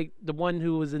that was like the one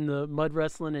who was in the mud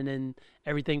wrestling and then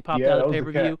everything popped Yeah, out that of was pay the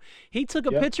per view. cat. He took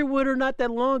a Yep. picture with her not that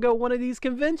long ago, at one of these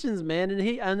conventions, man,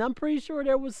 and I'm pretty sure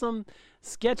there was some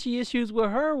sketchy issues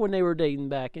with her when they were dating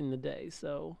back in the day.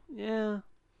 So yeah,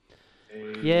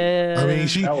 yeah. I mean,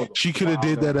 That was a she could have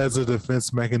did wild that as a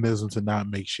defense mechanism to not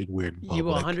make shit weird in you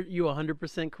public.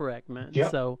 100% correct, man.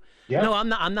 Yep. So Yeah. no, I'm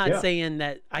not Yeah. saying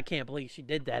that I can't believe she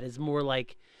did that. It's more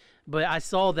like, but I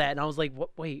saw that and I was like, what,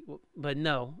 wait, but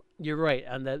no, you're right,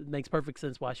 and that makes perfect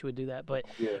sense why she would do that. But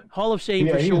Yeah. Hall of Shame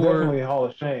Yeah, for he's sure. definitely a Hall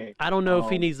of Shame. I don't know if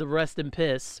he Um, needs to rest in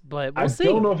piss, but we'll I see.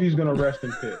 don't know if he's gonna rest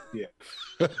in pit. Yeah.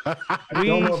 I We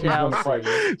don't know if he's shall gonna fight.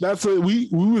 see. That's what we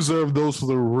reserve those for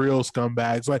the real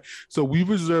scumbags. Like, so we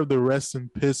reserve the rest in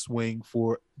piss wing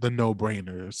for the no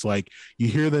brainers. Like, you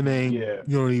hear the name, Yeah.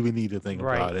 you don't even need to think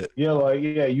Right. about it. Yeah, like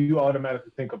you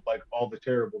automatically think of like all the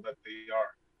terrible that they are.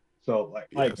 So like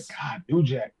Yes. God, New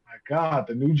Jack, my God,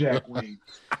 the New Jack wing.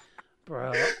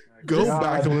 Bro. Go God.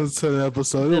 back and listen to the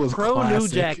episode. It The was pro New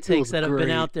classic. Jack It takes was that have been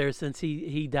great. out there since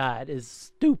he died is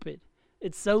stupid.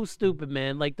 It's so stupid,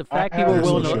 man. Like the fact I people were have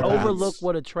willing some to shots. overlook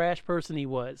what a trash person he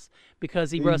was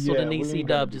because he wrestled Yeah, in we ain't EC gonna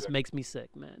Dub do just that. makes me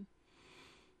sick, man.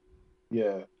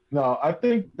 Yeah. No, I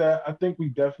think we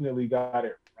definitely got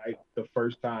it right the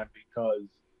first time because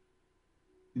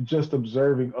just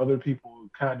observing other people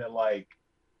kind of like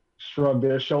shrug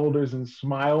their shoulders and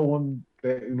smile when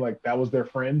they like that was their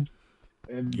friend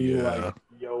and be Yeah. like,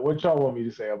 yo, what y'all want me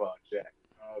to say about Jack?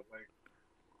 I was like,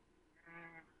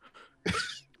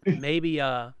 Maybe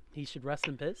he should rest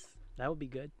in piss. That would be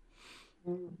good.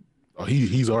 Oh,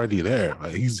 he's already there.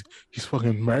 Like, he's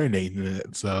fucking marinating in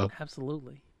it. So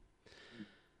Absolutely.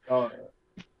 oh,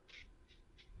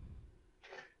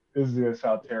 this is gonna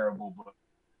sound terrible, but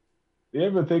you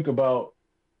ever think about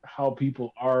how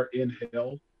people are in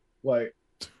hell? Like,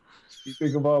 you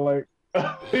think about like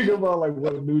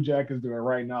what New Jack is doing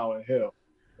right now in hell.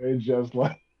 It's just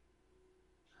like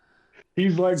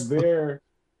he's like there.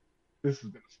 This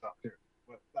is gonna stop there,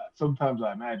 but sometimes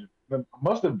I imagine I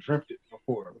must have dreamt it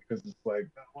before because it's like,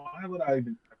 why would I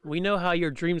even? We know how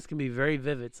your dreams can be very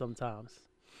vivid sometimes.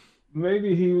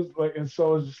 Maybe he was like, and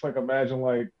so it's just like imagine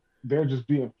like they're just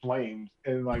being flames,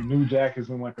 and like New Jack is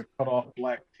in like a cut off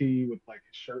black tee with like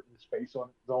his shirt and his face on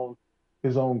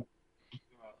his own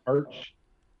perch,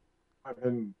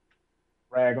 and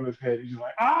rag on his head. He's just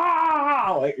like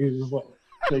like he's just like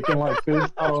shaking like this.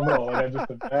 I don't know. Like I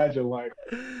just imagine like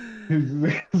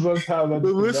sometimes I the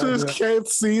just listeners imagine, can't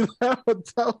see that, but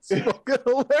that was fucking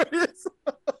hilarious.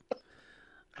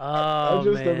 Oh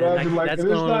just man, imagine, like, that's and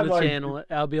it's going on not the like- channel.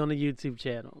 I'll be on the YouTube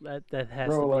channel. That has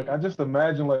bro. to be. Like I just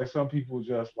imagine like some people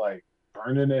just like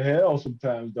burning to hell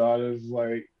sometimes. Dog is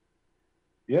like.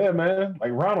 Yeah, man.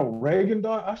 Like Ronald Reagan,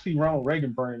 dog. I see Ronald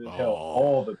Reagan burning in hell Oh.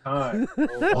 all the time. bro.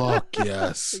 Fuck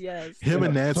yes. Yes. Him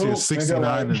and In a Nancy are suit, nigga, 69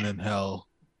 like- and in hell.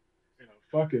 In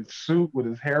a fucking suit with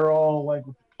his hair all like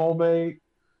with the pomade,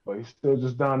 but he's still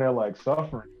just down there like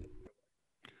suffering.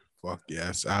 Fuck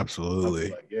yes, I'm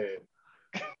absolutely. like, yeah.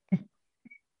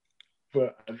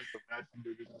 But I just imagine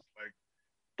niggas just like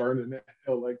burning in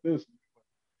hell like this.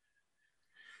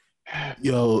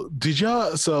 Yo, did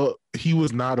y'all? So he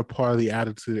was not a part of the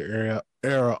Attitude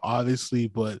Era, obviously,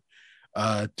 but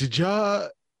did y'all?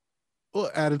 Well,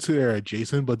 Attitude Era,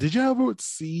 Jason. But did y'all ever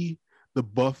see the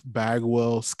Buff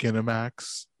Bagwell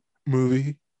Skinamax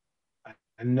movie?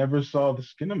 I never saw the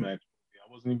Skinamax movie.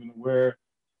 I wasn't even aware.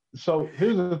 So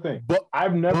here's the thing. But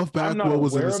I've never Buff I'm not Bagwell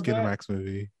was in aware the of that. Skinamax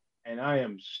movie. And I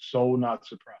am so not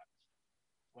surprised.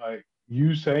 Like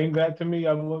you saying that to me,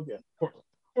 I'm looking. Of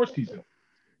course he's in.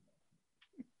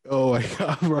 Oh my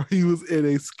god, bro! He was in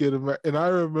a skit of, and I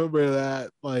remember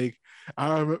that. Like,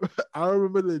 I remember, I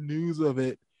remember the news of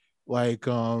it. Like,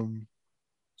 I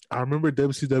remember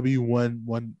WCW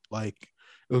one like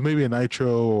it was maybe a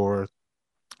Nitro or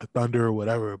a Thunder or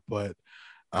whatever, but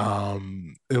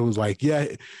it was like, yeah,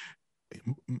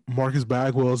 Marcus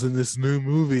Bagwell's in this new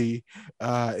movie.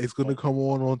 It's gonna come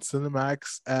on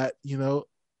Cinemax at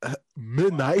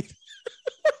midnight.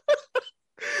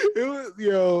 It was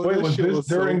Wait, that was shit this was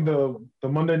during the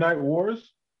Monday Night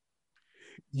Wars?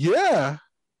 yeah.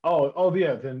 Oh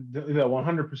yeah, then yeah,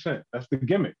 100%. That's the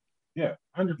gimmick. Yeah,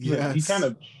 100%. He kind Yes.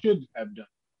 of should have done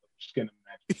skin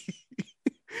match.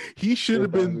 He should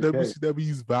have If that been was the case.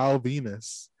 WCW's Val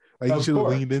Venus. Like, he Of should have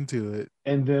course. leaned into it.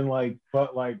 And then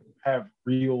but have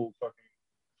real fucking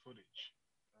footage.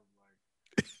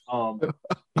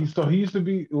 He used to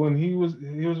be when he was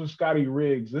with Scotty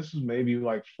Riggs. This is maybe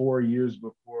like 4 years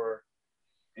before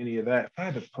any of that. If I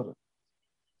had to put it,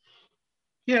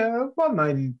 yeah, about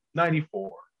 90,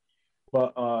 94.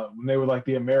 But when they were like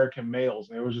the American males,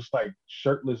 and they were just like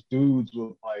shirtless dudes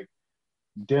with like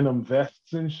denim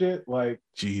vests and shit. Like,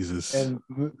 Jesus. and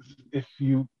if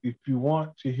you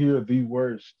want to hear the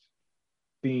worst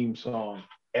theme song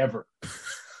ever,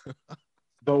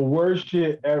 the worst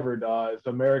shit ever, dog, is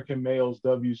American Males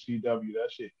WCW. That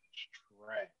shit is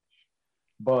trash.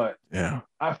 But Yeah.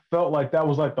 I felt like that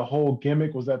was like the whole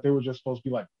gimmick was that they were just supposed to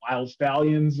be like wild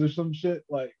stallions or some shit.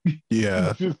 Like,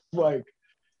 Yeah. just like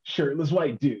shirtless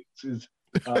white dudes. Is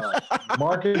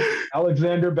Marcus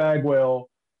Alexander Bagwell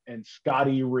and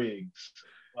Scotty Riggs.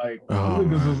 Like, Oh,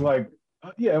 this was man. like,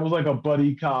 yeah, it was like a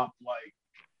buddy cop, like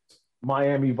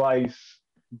Miami Vice,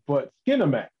 but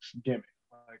Skinamax gimmick.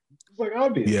 Like, it's like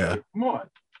obvious. Yeah. Like, come on.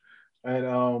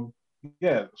 And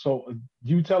yeah. So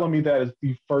you telling me that is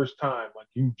the first time, like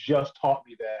you just taught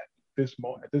me that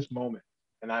at this moment,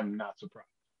 and I'm not surprised.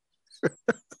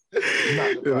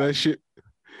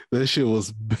 That shit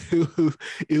was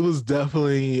it was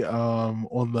definitely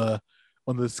on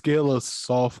the scale of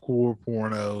softcore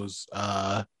pornos.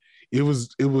 It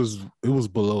was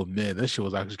below mid. That shit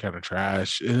was actually kind of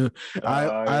trash. I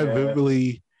Yeah.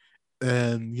 vividly,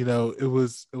 and it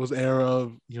was era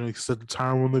of you set the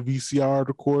time on the VCR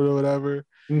record or whatever.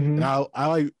 Mhm. And I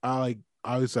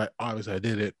obviously I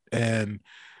did it, and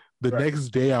the Right. next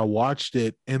day I watched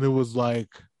it, and it was like,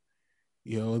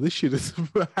 this shit is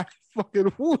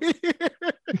fucking weird.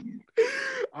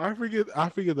 I forget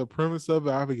the premise of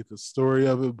it. I forget the story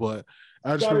of it, but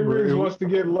I just Scotty remember Riggs wants to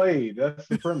get laid. That's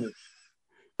the premise.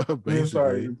 I'm basically.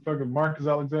 sorry, fucking Marcus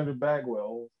Alexander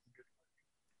Bagwell.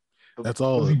 That's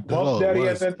all. Was he That's Buff all it Daddy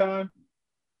at was. that time?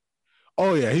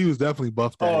 Oh yeah, he was definitely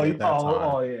Buff Daddy at that time.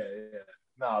 Oh yeah.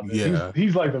 Nah, man, Yeah.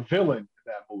 he's like the villain in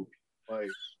that movie. Like,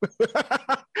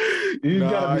 he's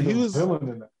gotta be the villain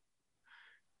in that.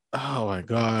 Oh my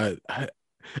god.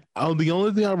 The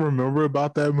only thing I remember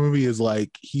about that movie is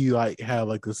like he like had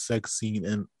like a sex scene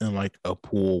in like a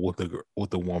pool with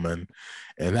a woman,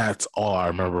 and that's all I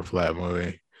remember for that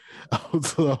movie.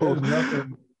 So,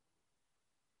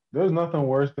 there's nothing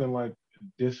worse than like a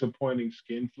disappointing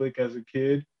skin flick as a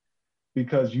kid,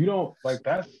 because you don't like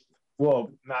that's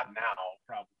well, not now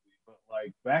probably, but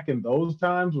like back in those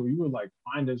times where you were like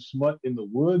finding smut in the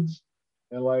woods,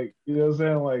 and like, you know what I'm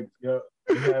saying, like, you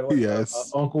had like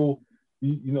yes. a uncle,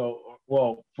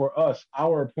 well, for us,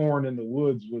 our porn in the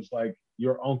woods was like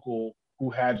your uncle who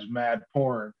had mad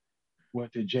porn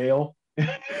went to jail.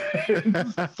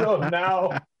 So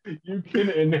now you can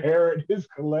inherit his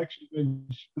collection and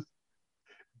just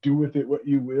do with it what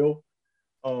you will.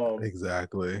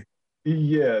 Exactly.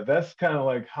 Yeah, that's kind of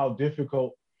like how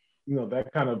difficult,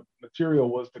 that kind of material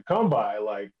was to come by.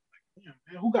 Like, man,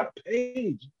 who got a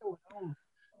page?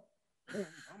 I'm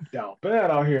down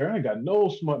bad out here. I ain't got no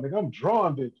smut, nigga. I'm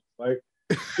drawing bitches. Like,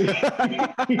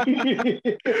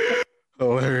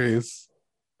 hilarious.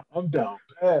 I'm down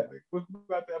bad. Like, what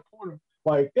about that porn?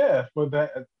 Like, yeah, but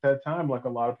at that time, like a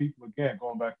lot of people, again,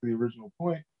 going back to the original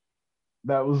point,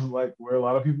 that was like where a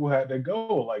lot of people had to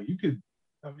go. Like, you could,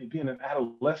 being an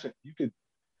adolescent, you could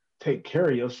take care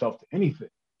of yourself to anything.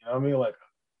 You know what I mean? Like,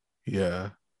 yeah,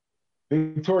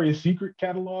 Victoria's Secret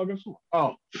catalog or something.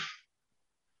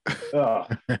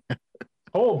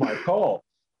 Hold my call.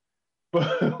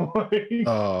 But like,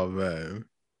 oh man,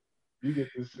 you get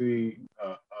to see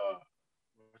what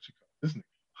you call this nigga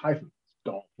Hyphen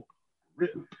don't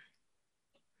rip.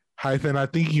 Hyphen, I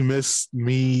think you missed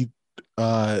me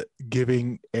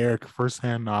giving Eric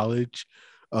firsthand knowledge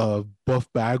of Buff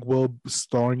Bagwell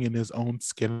starring in his own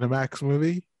Skinamax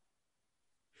movie.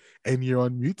 And you're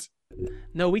on mute?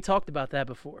 No, we talked about that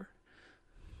before.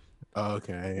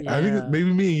 Okay. Yeah. I think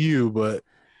maybe me and you, but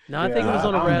No, I think it was Yeah,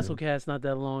 on a I'm- Razzlecast not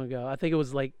that long ago. I think it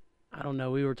was like, I don't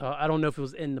know. We were talking. I don't know if it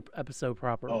was in the episode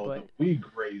proper, Oh, but we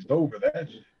grazed over that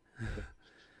shit.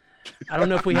 I don't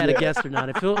know if we had a Yeah. guest or not.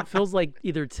 It feels like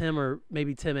either Tim or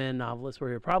maybe Tim and Novelist were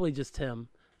here. Probably just Tim,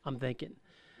 I'm thinking.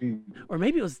 Or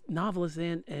maybe it was Novelist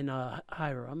and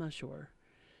Hyro. I'm not sure.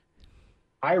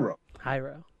 Pyro.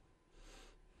 Hyro.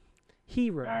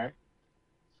 Hero. All right.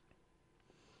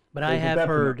 But Hey, I but have that's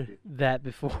heard enough. that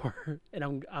before,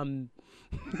 and I'm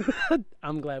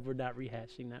I'm glad we're not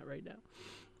rehashing that right now.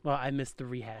 Well, I missed the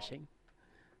rehashing.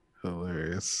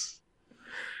 Hilarious.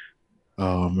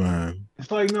 Oh man.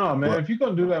 It's like, no, man, But- if you're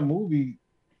gonna do that movie,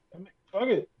 I mean, fuck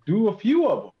it, do a few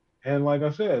of them. And like I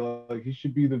said, like he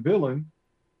should be the villain,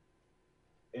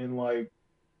 and like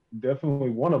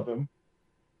definitely one of them.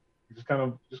 Just kind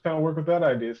of work with that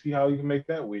idea. See how you can make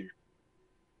that weird.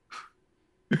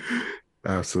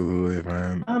 Absolutely,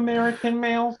 man. American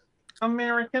males,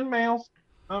 American males,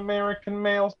 American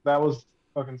males. That was the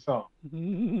fucking song.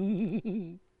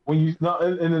 When you not,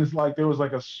 and it's like there was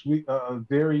like a sweet,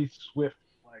 very swift,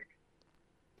 like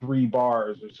 3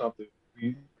 bars or something.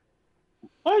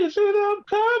 Oh, you see them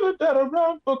coming, better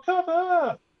run for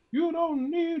cover. You don't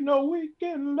need no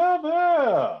weekend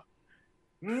lover.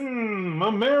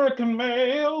 American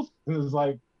males. And it's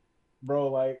like, bro,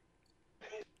 like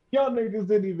y'all niggas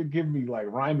didn't even give me like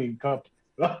rhyming couplets.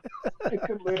 I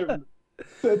could literally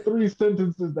said 3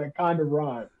 sentences that kind of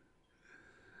rhyme.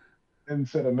 And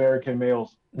said American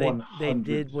males. They 100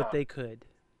 did what times. they could.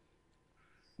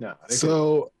 No, they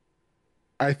So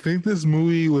I think this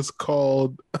movie was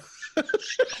called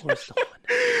Horse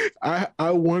Dawn. I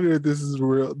wonder if this is the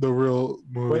real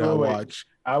movie Wait, I wait. watch.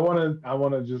 I wanna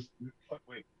just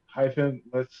wait. Hyphen.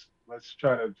 Let's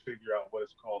try to figure out what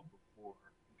it's called before.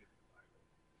 we get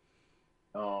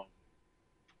to hyphen.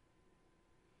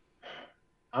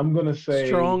 I'm gonna say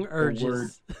Strong the word.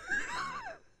 urges.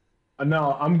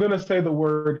 No, I'm gonna say the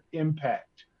word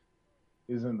impact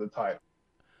is in the title.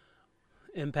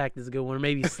 Impact is a good one. Or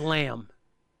maybe Slam.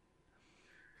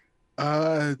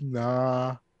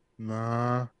 Nah.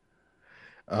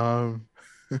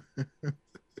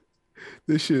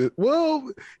 This shit.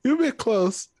 Well, you're a bit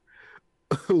close.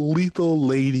 Lethal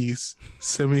Ladies,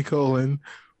 semicolon,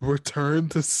 return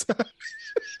to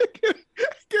I can't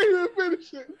even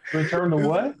finish it. Return to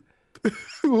what?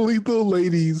 Lethal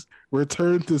Ladies,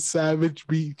 return to Savage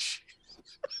Beach.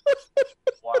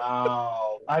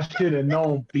 Wow, I should have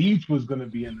known Beach was gonna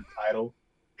be in the title.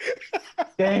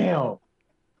 Damn,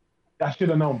 I should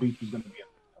have known Beach was gonna be in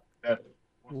the title.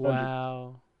 Definitely.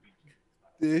 Wow.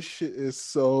 This shit is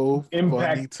so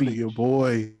Impact funny to Beach. your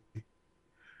boy.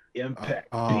 Impact.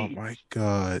 Oh Beach. my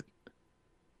god.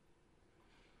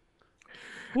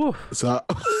 Whew. So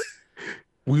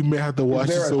we may have to watch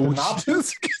there it a so we synopsis?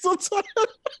 just get some time.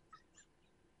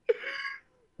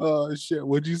 Oh shit,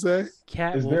 what'd you say?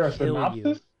 Cat Is will there a kill you.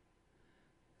 synopsis?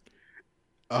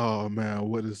 Oh man,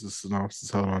 what is the synopsis?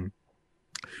 Hold on.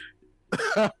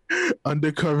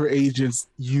 Undercover agents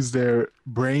use their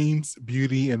brains,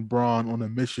 beauty, and brawn on a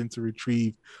mission to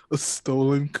retrieve a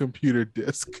stolen computer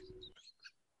disk.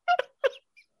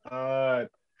 Of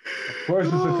course,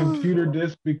 it's a computer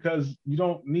disc because you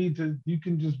don't need to. You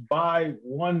can just buy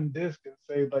one disc and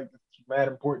say like it's mad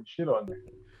important shit on there.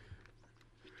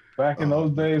 Back in Oh,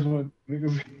 those days when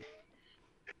niggas,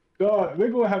 dog,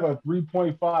 they're gonna have a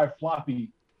 3.5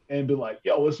 floppy and be like,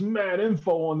 "Yo, it's mad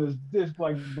info on this disc."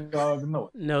 Like, dog,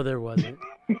 no, No, there wasn't.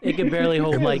 It could barely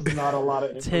hold there's like not a lot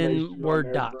of 10 information on Word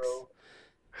there, docs.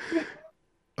 bro.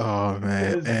 Oh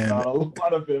man, There's not a and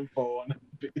lot of info on that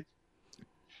bitch.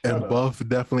 Shut up. Buff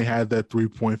definitely had that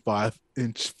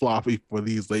 3.5-inch floppy for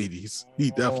these ladies.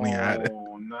 He definitely had it.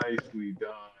 Oh, nicely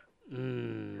done.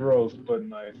 Mm. Gross, but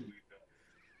nicely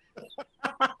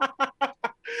done.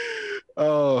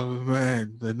 Oh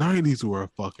man, the 90s were a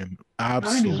fucking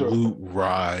 90s were- absolute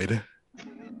ride.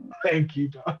 Thank you,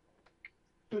 Doc.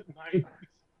 The 90s.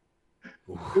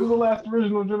 It was the last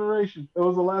original generation. It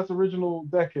was the last original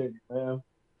decade, man.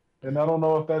 And I don't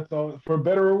know if that's all, for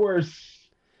better or worse.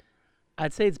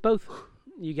 I'd say it's both.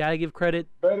 You gotta give credit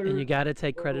Better and you gotta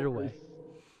take or credit worse. away.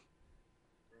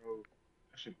 Bro,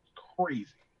 that shit was crazy.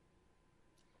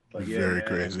 Like, yeah, Very man.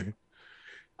 crazy.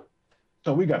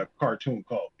 So we got a cartoon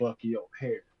called Bucky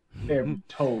O'Hare. Every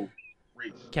toe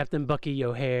race. Captain Bucky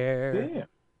O'Hare. Damn.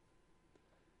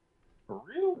 For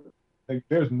real? Like,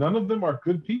 there's none of them are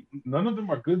good people. None of them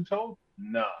are good toes.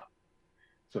 Nah.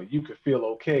 So you could feel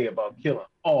okay about killing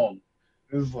all. of them.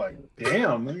 It's like,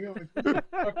 damn, nigga, like, what the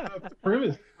fuck that's the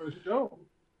premise for a show?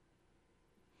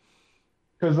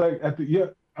 Because like at the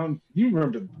you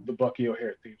remember the Bucky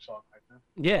O'Hare theme song, like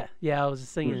that? Yeah, I was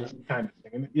just He was singing it. just kind of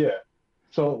singing it. Yeah.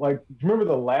 So, like, remember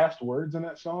the last words in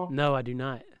that song? No, I do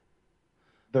not.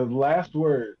 The last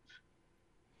words.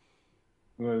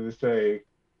 I'm going to say,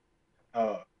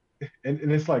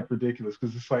 and it's like ridiculous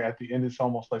because it's like at the end, it's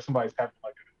almost like somebody's having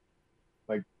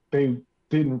like they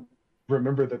didn't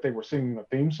remember that they were singing a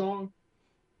theme song.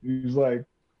 He was like,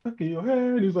 "Look at your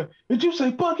hair," and he was like, "Did you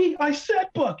say Bucky? I said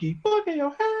Bucky. Look at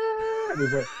your hair." And he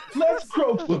was like, "Let's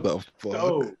croak some What the fuck?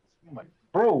 toads." I'm like,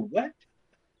 bro, what?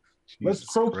 Let's Jesus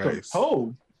croak Christ. some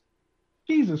toads.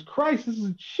 Jesus Christ, this is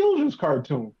a children's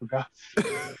cartoon, for God's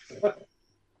sake.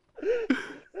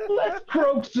 Let's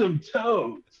croak some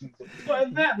toads. What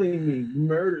does that mean?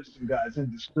 Murder some guys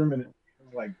indiscriminately.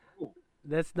 I'm like, bro,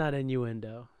 That's not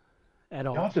innuendo at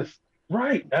all. y'all just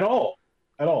right at all.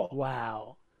 At all.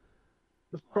 Wow.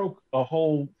 Let's croak a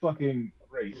whole fucking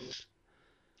race.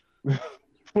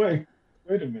 wait a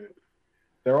minute.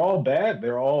 They're all bad?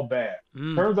 They're all bad.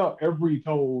 Mm. Turns out every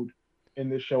toad in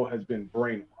this show has been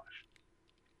brainwashed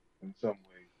in some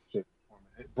way, shape, or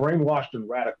form. Brainwashed and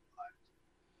radicalized.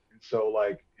 And so,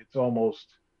 like, it's almost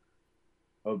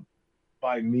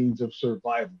by means of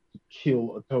survival to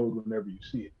kill a toad whenever you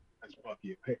see it. That's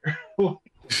Bucky O'Hare.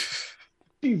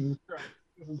 Jesus Christ.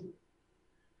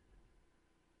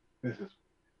 This is.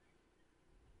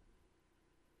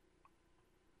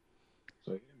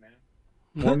 So, yeah, man.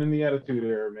 Born in the Attitude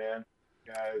Era, man.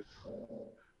 Guys.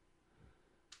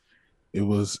 It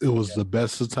was the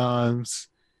best of times.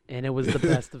 And it was the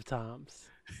best of times.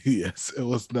 Yes, it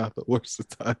was not the worst of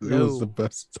times. It No. was the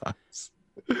best of times.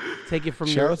 Take it from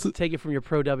take it from your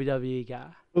pro WWE guy.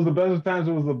 It was the best of times.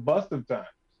 It was the bust of times.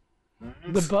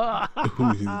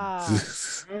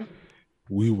 The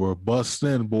We were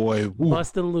busting, boy. Woo.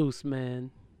 busting loose,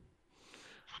 man.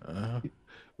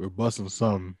 We're busting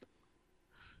something.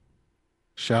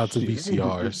 Shout out to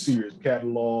VCRs. Sears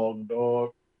catalog,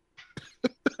 dog.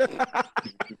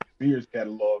 Sears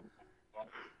catalog.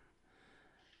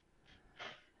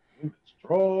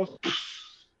 Straws.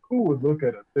 Who would look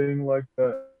at a thing like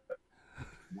that?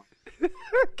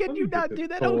 Can Let you me not get do the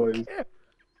that on toys. camera?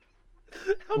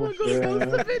 How am I going to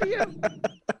post the video?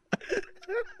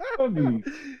 Let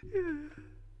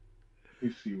me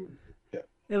see what. Yeah.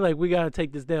 They're like, we got to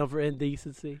take this down for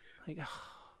indecency. Like,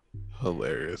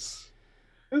 Hilarious.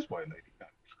 This white lady got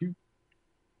cute.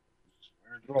 Just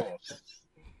wearing drawers.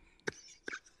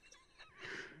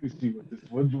 Let me see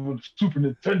what Super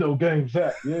Nintendo game's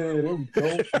at. Yeah, there we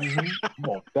go. I'm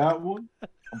on that one. I'm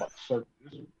about to search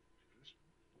this one.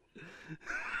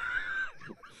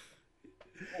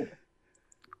 Oh.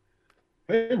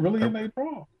 They really in their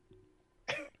prom.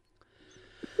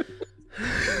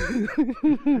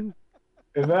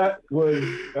 And that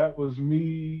was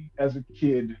me as a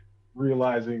kid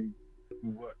realizing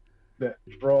that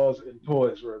draws and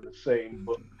toys were in the same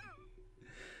book.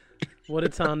 what a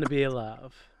time to be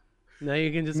alive. Now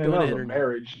you can just Man, go that on the was a internet.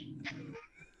 marriage.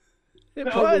 It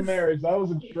That was a was. marriage. That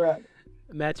was a trap.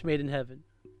 A match made in heaven.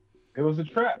 It was a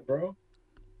trap, bro.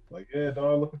 Like, yeah,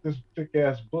 dog, look at this thick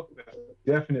ass book that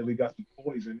definitely got some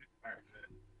toys in it.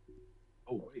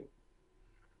 Oh, wait.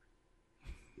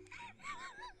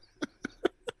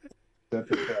 Set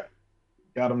the trap.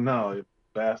 Got him now, you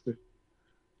bastard.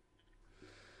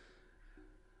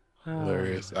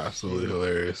 Hilarious. Absolutely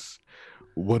hilarious.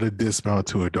 What a dismount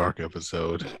to a dark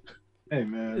episode. Hey,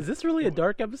 man. Is this really a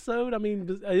dark episode? I mean,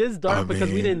 it is dark I because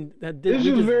we mean, didn't. It's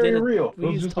we just very didn't- real. It We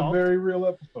was just just talked. a very real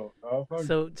episode. Dog. Fuck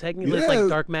So technically, it's Yeah. like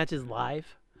dark matches live.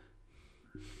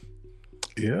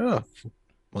 Yeah.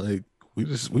 Like we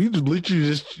literally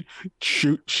just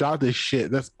shot this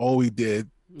shit. That's all we did.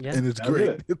 Yeah. And it's That's great.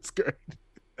 it. It's great.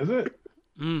 That's it.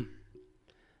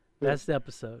 That's the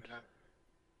episode.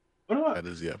 What about? That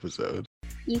is the episode.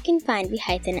 You can find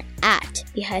Behython at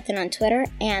Behython on Twitter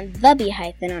and The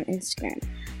Behython on Instagram.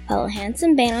 Follow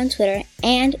Handsome Bane on Twitter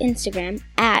and Instagram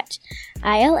at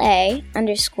ILA_POW.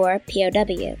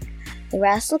 The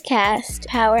Rasslecast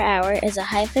Power Hour is a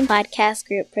Hyphen podcast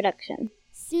group production.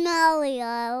 Smell you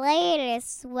later,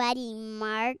 sweaty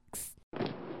marks.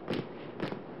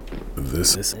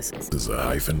 This is a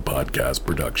Hyphen podcast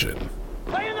production.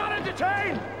 Are you not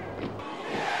entertained?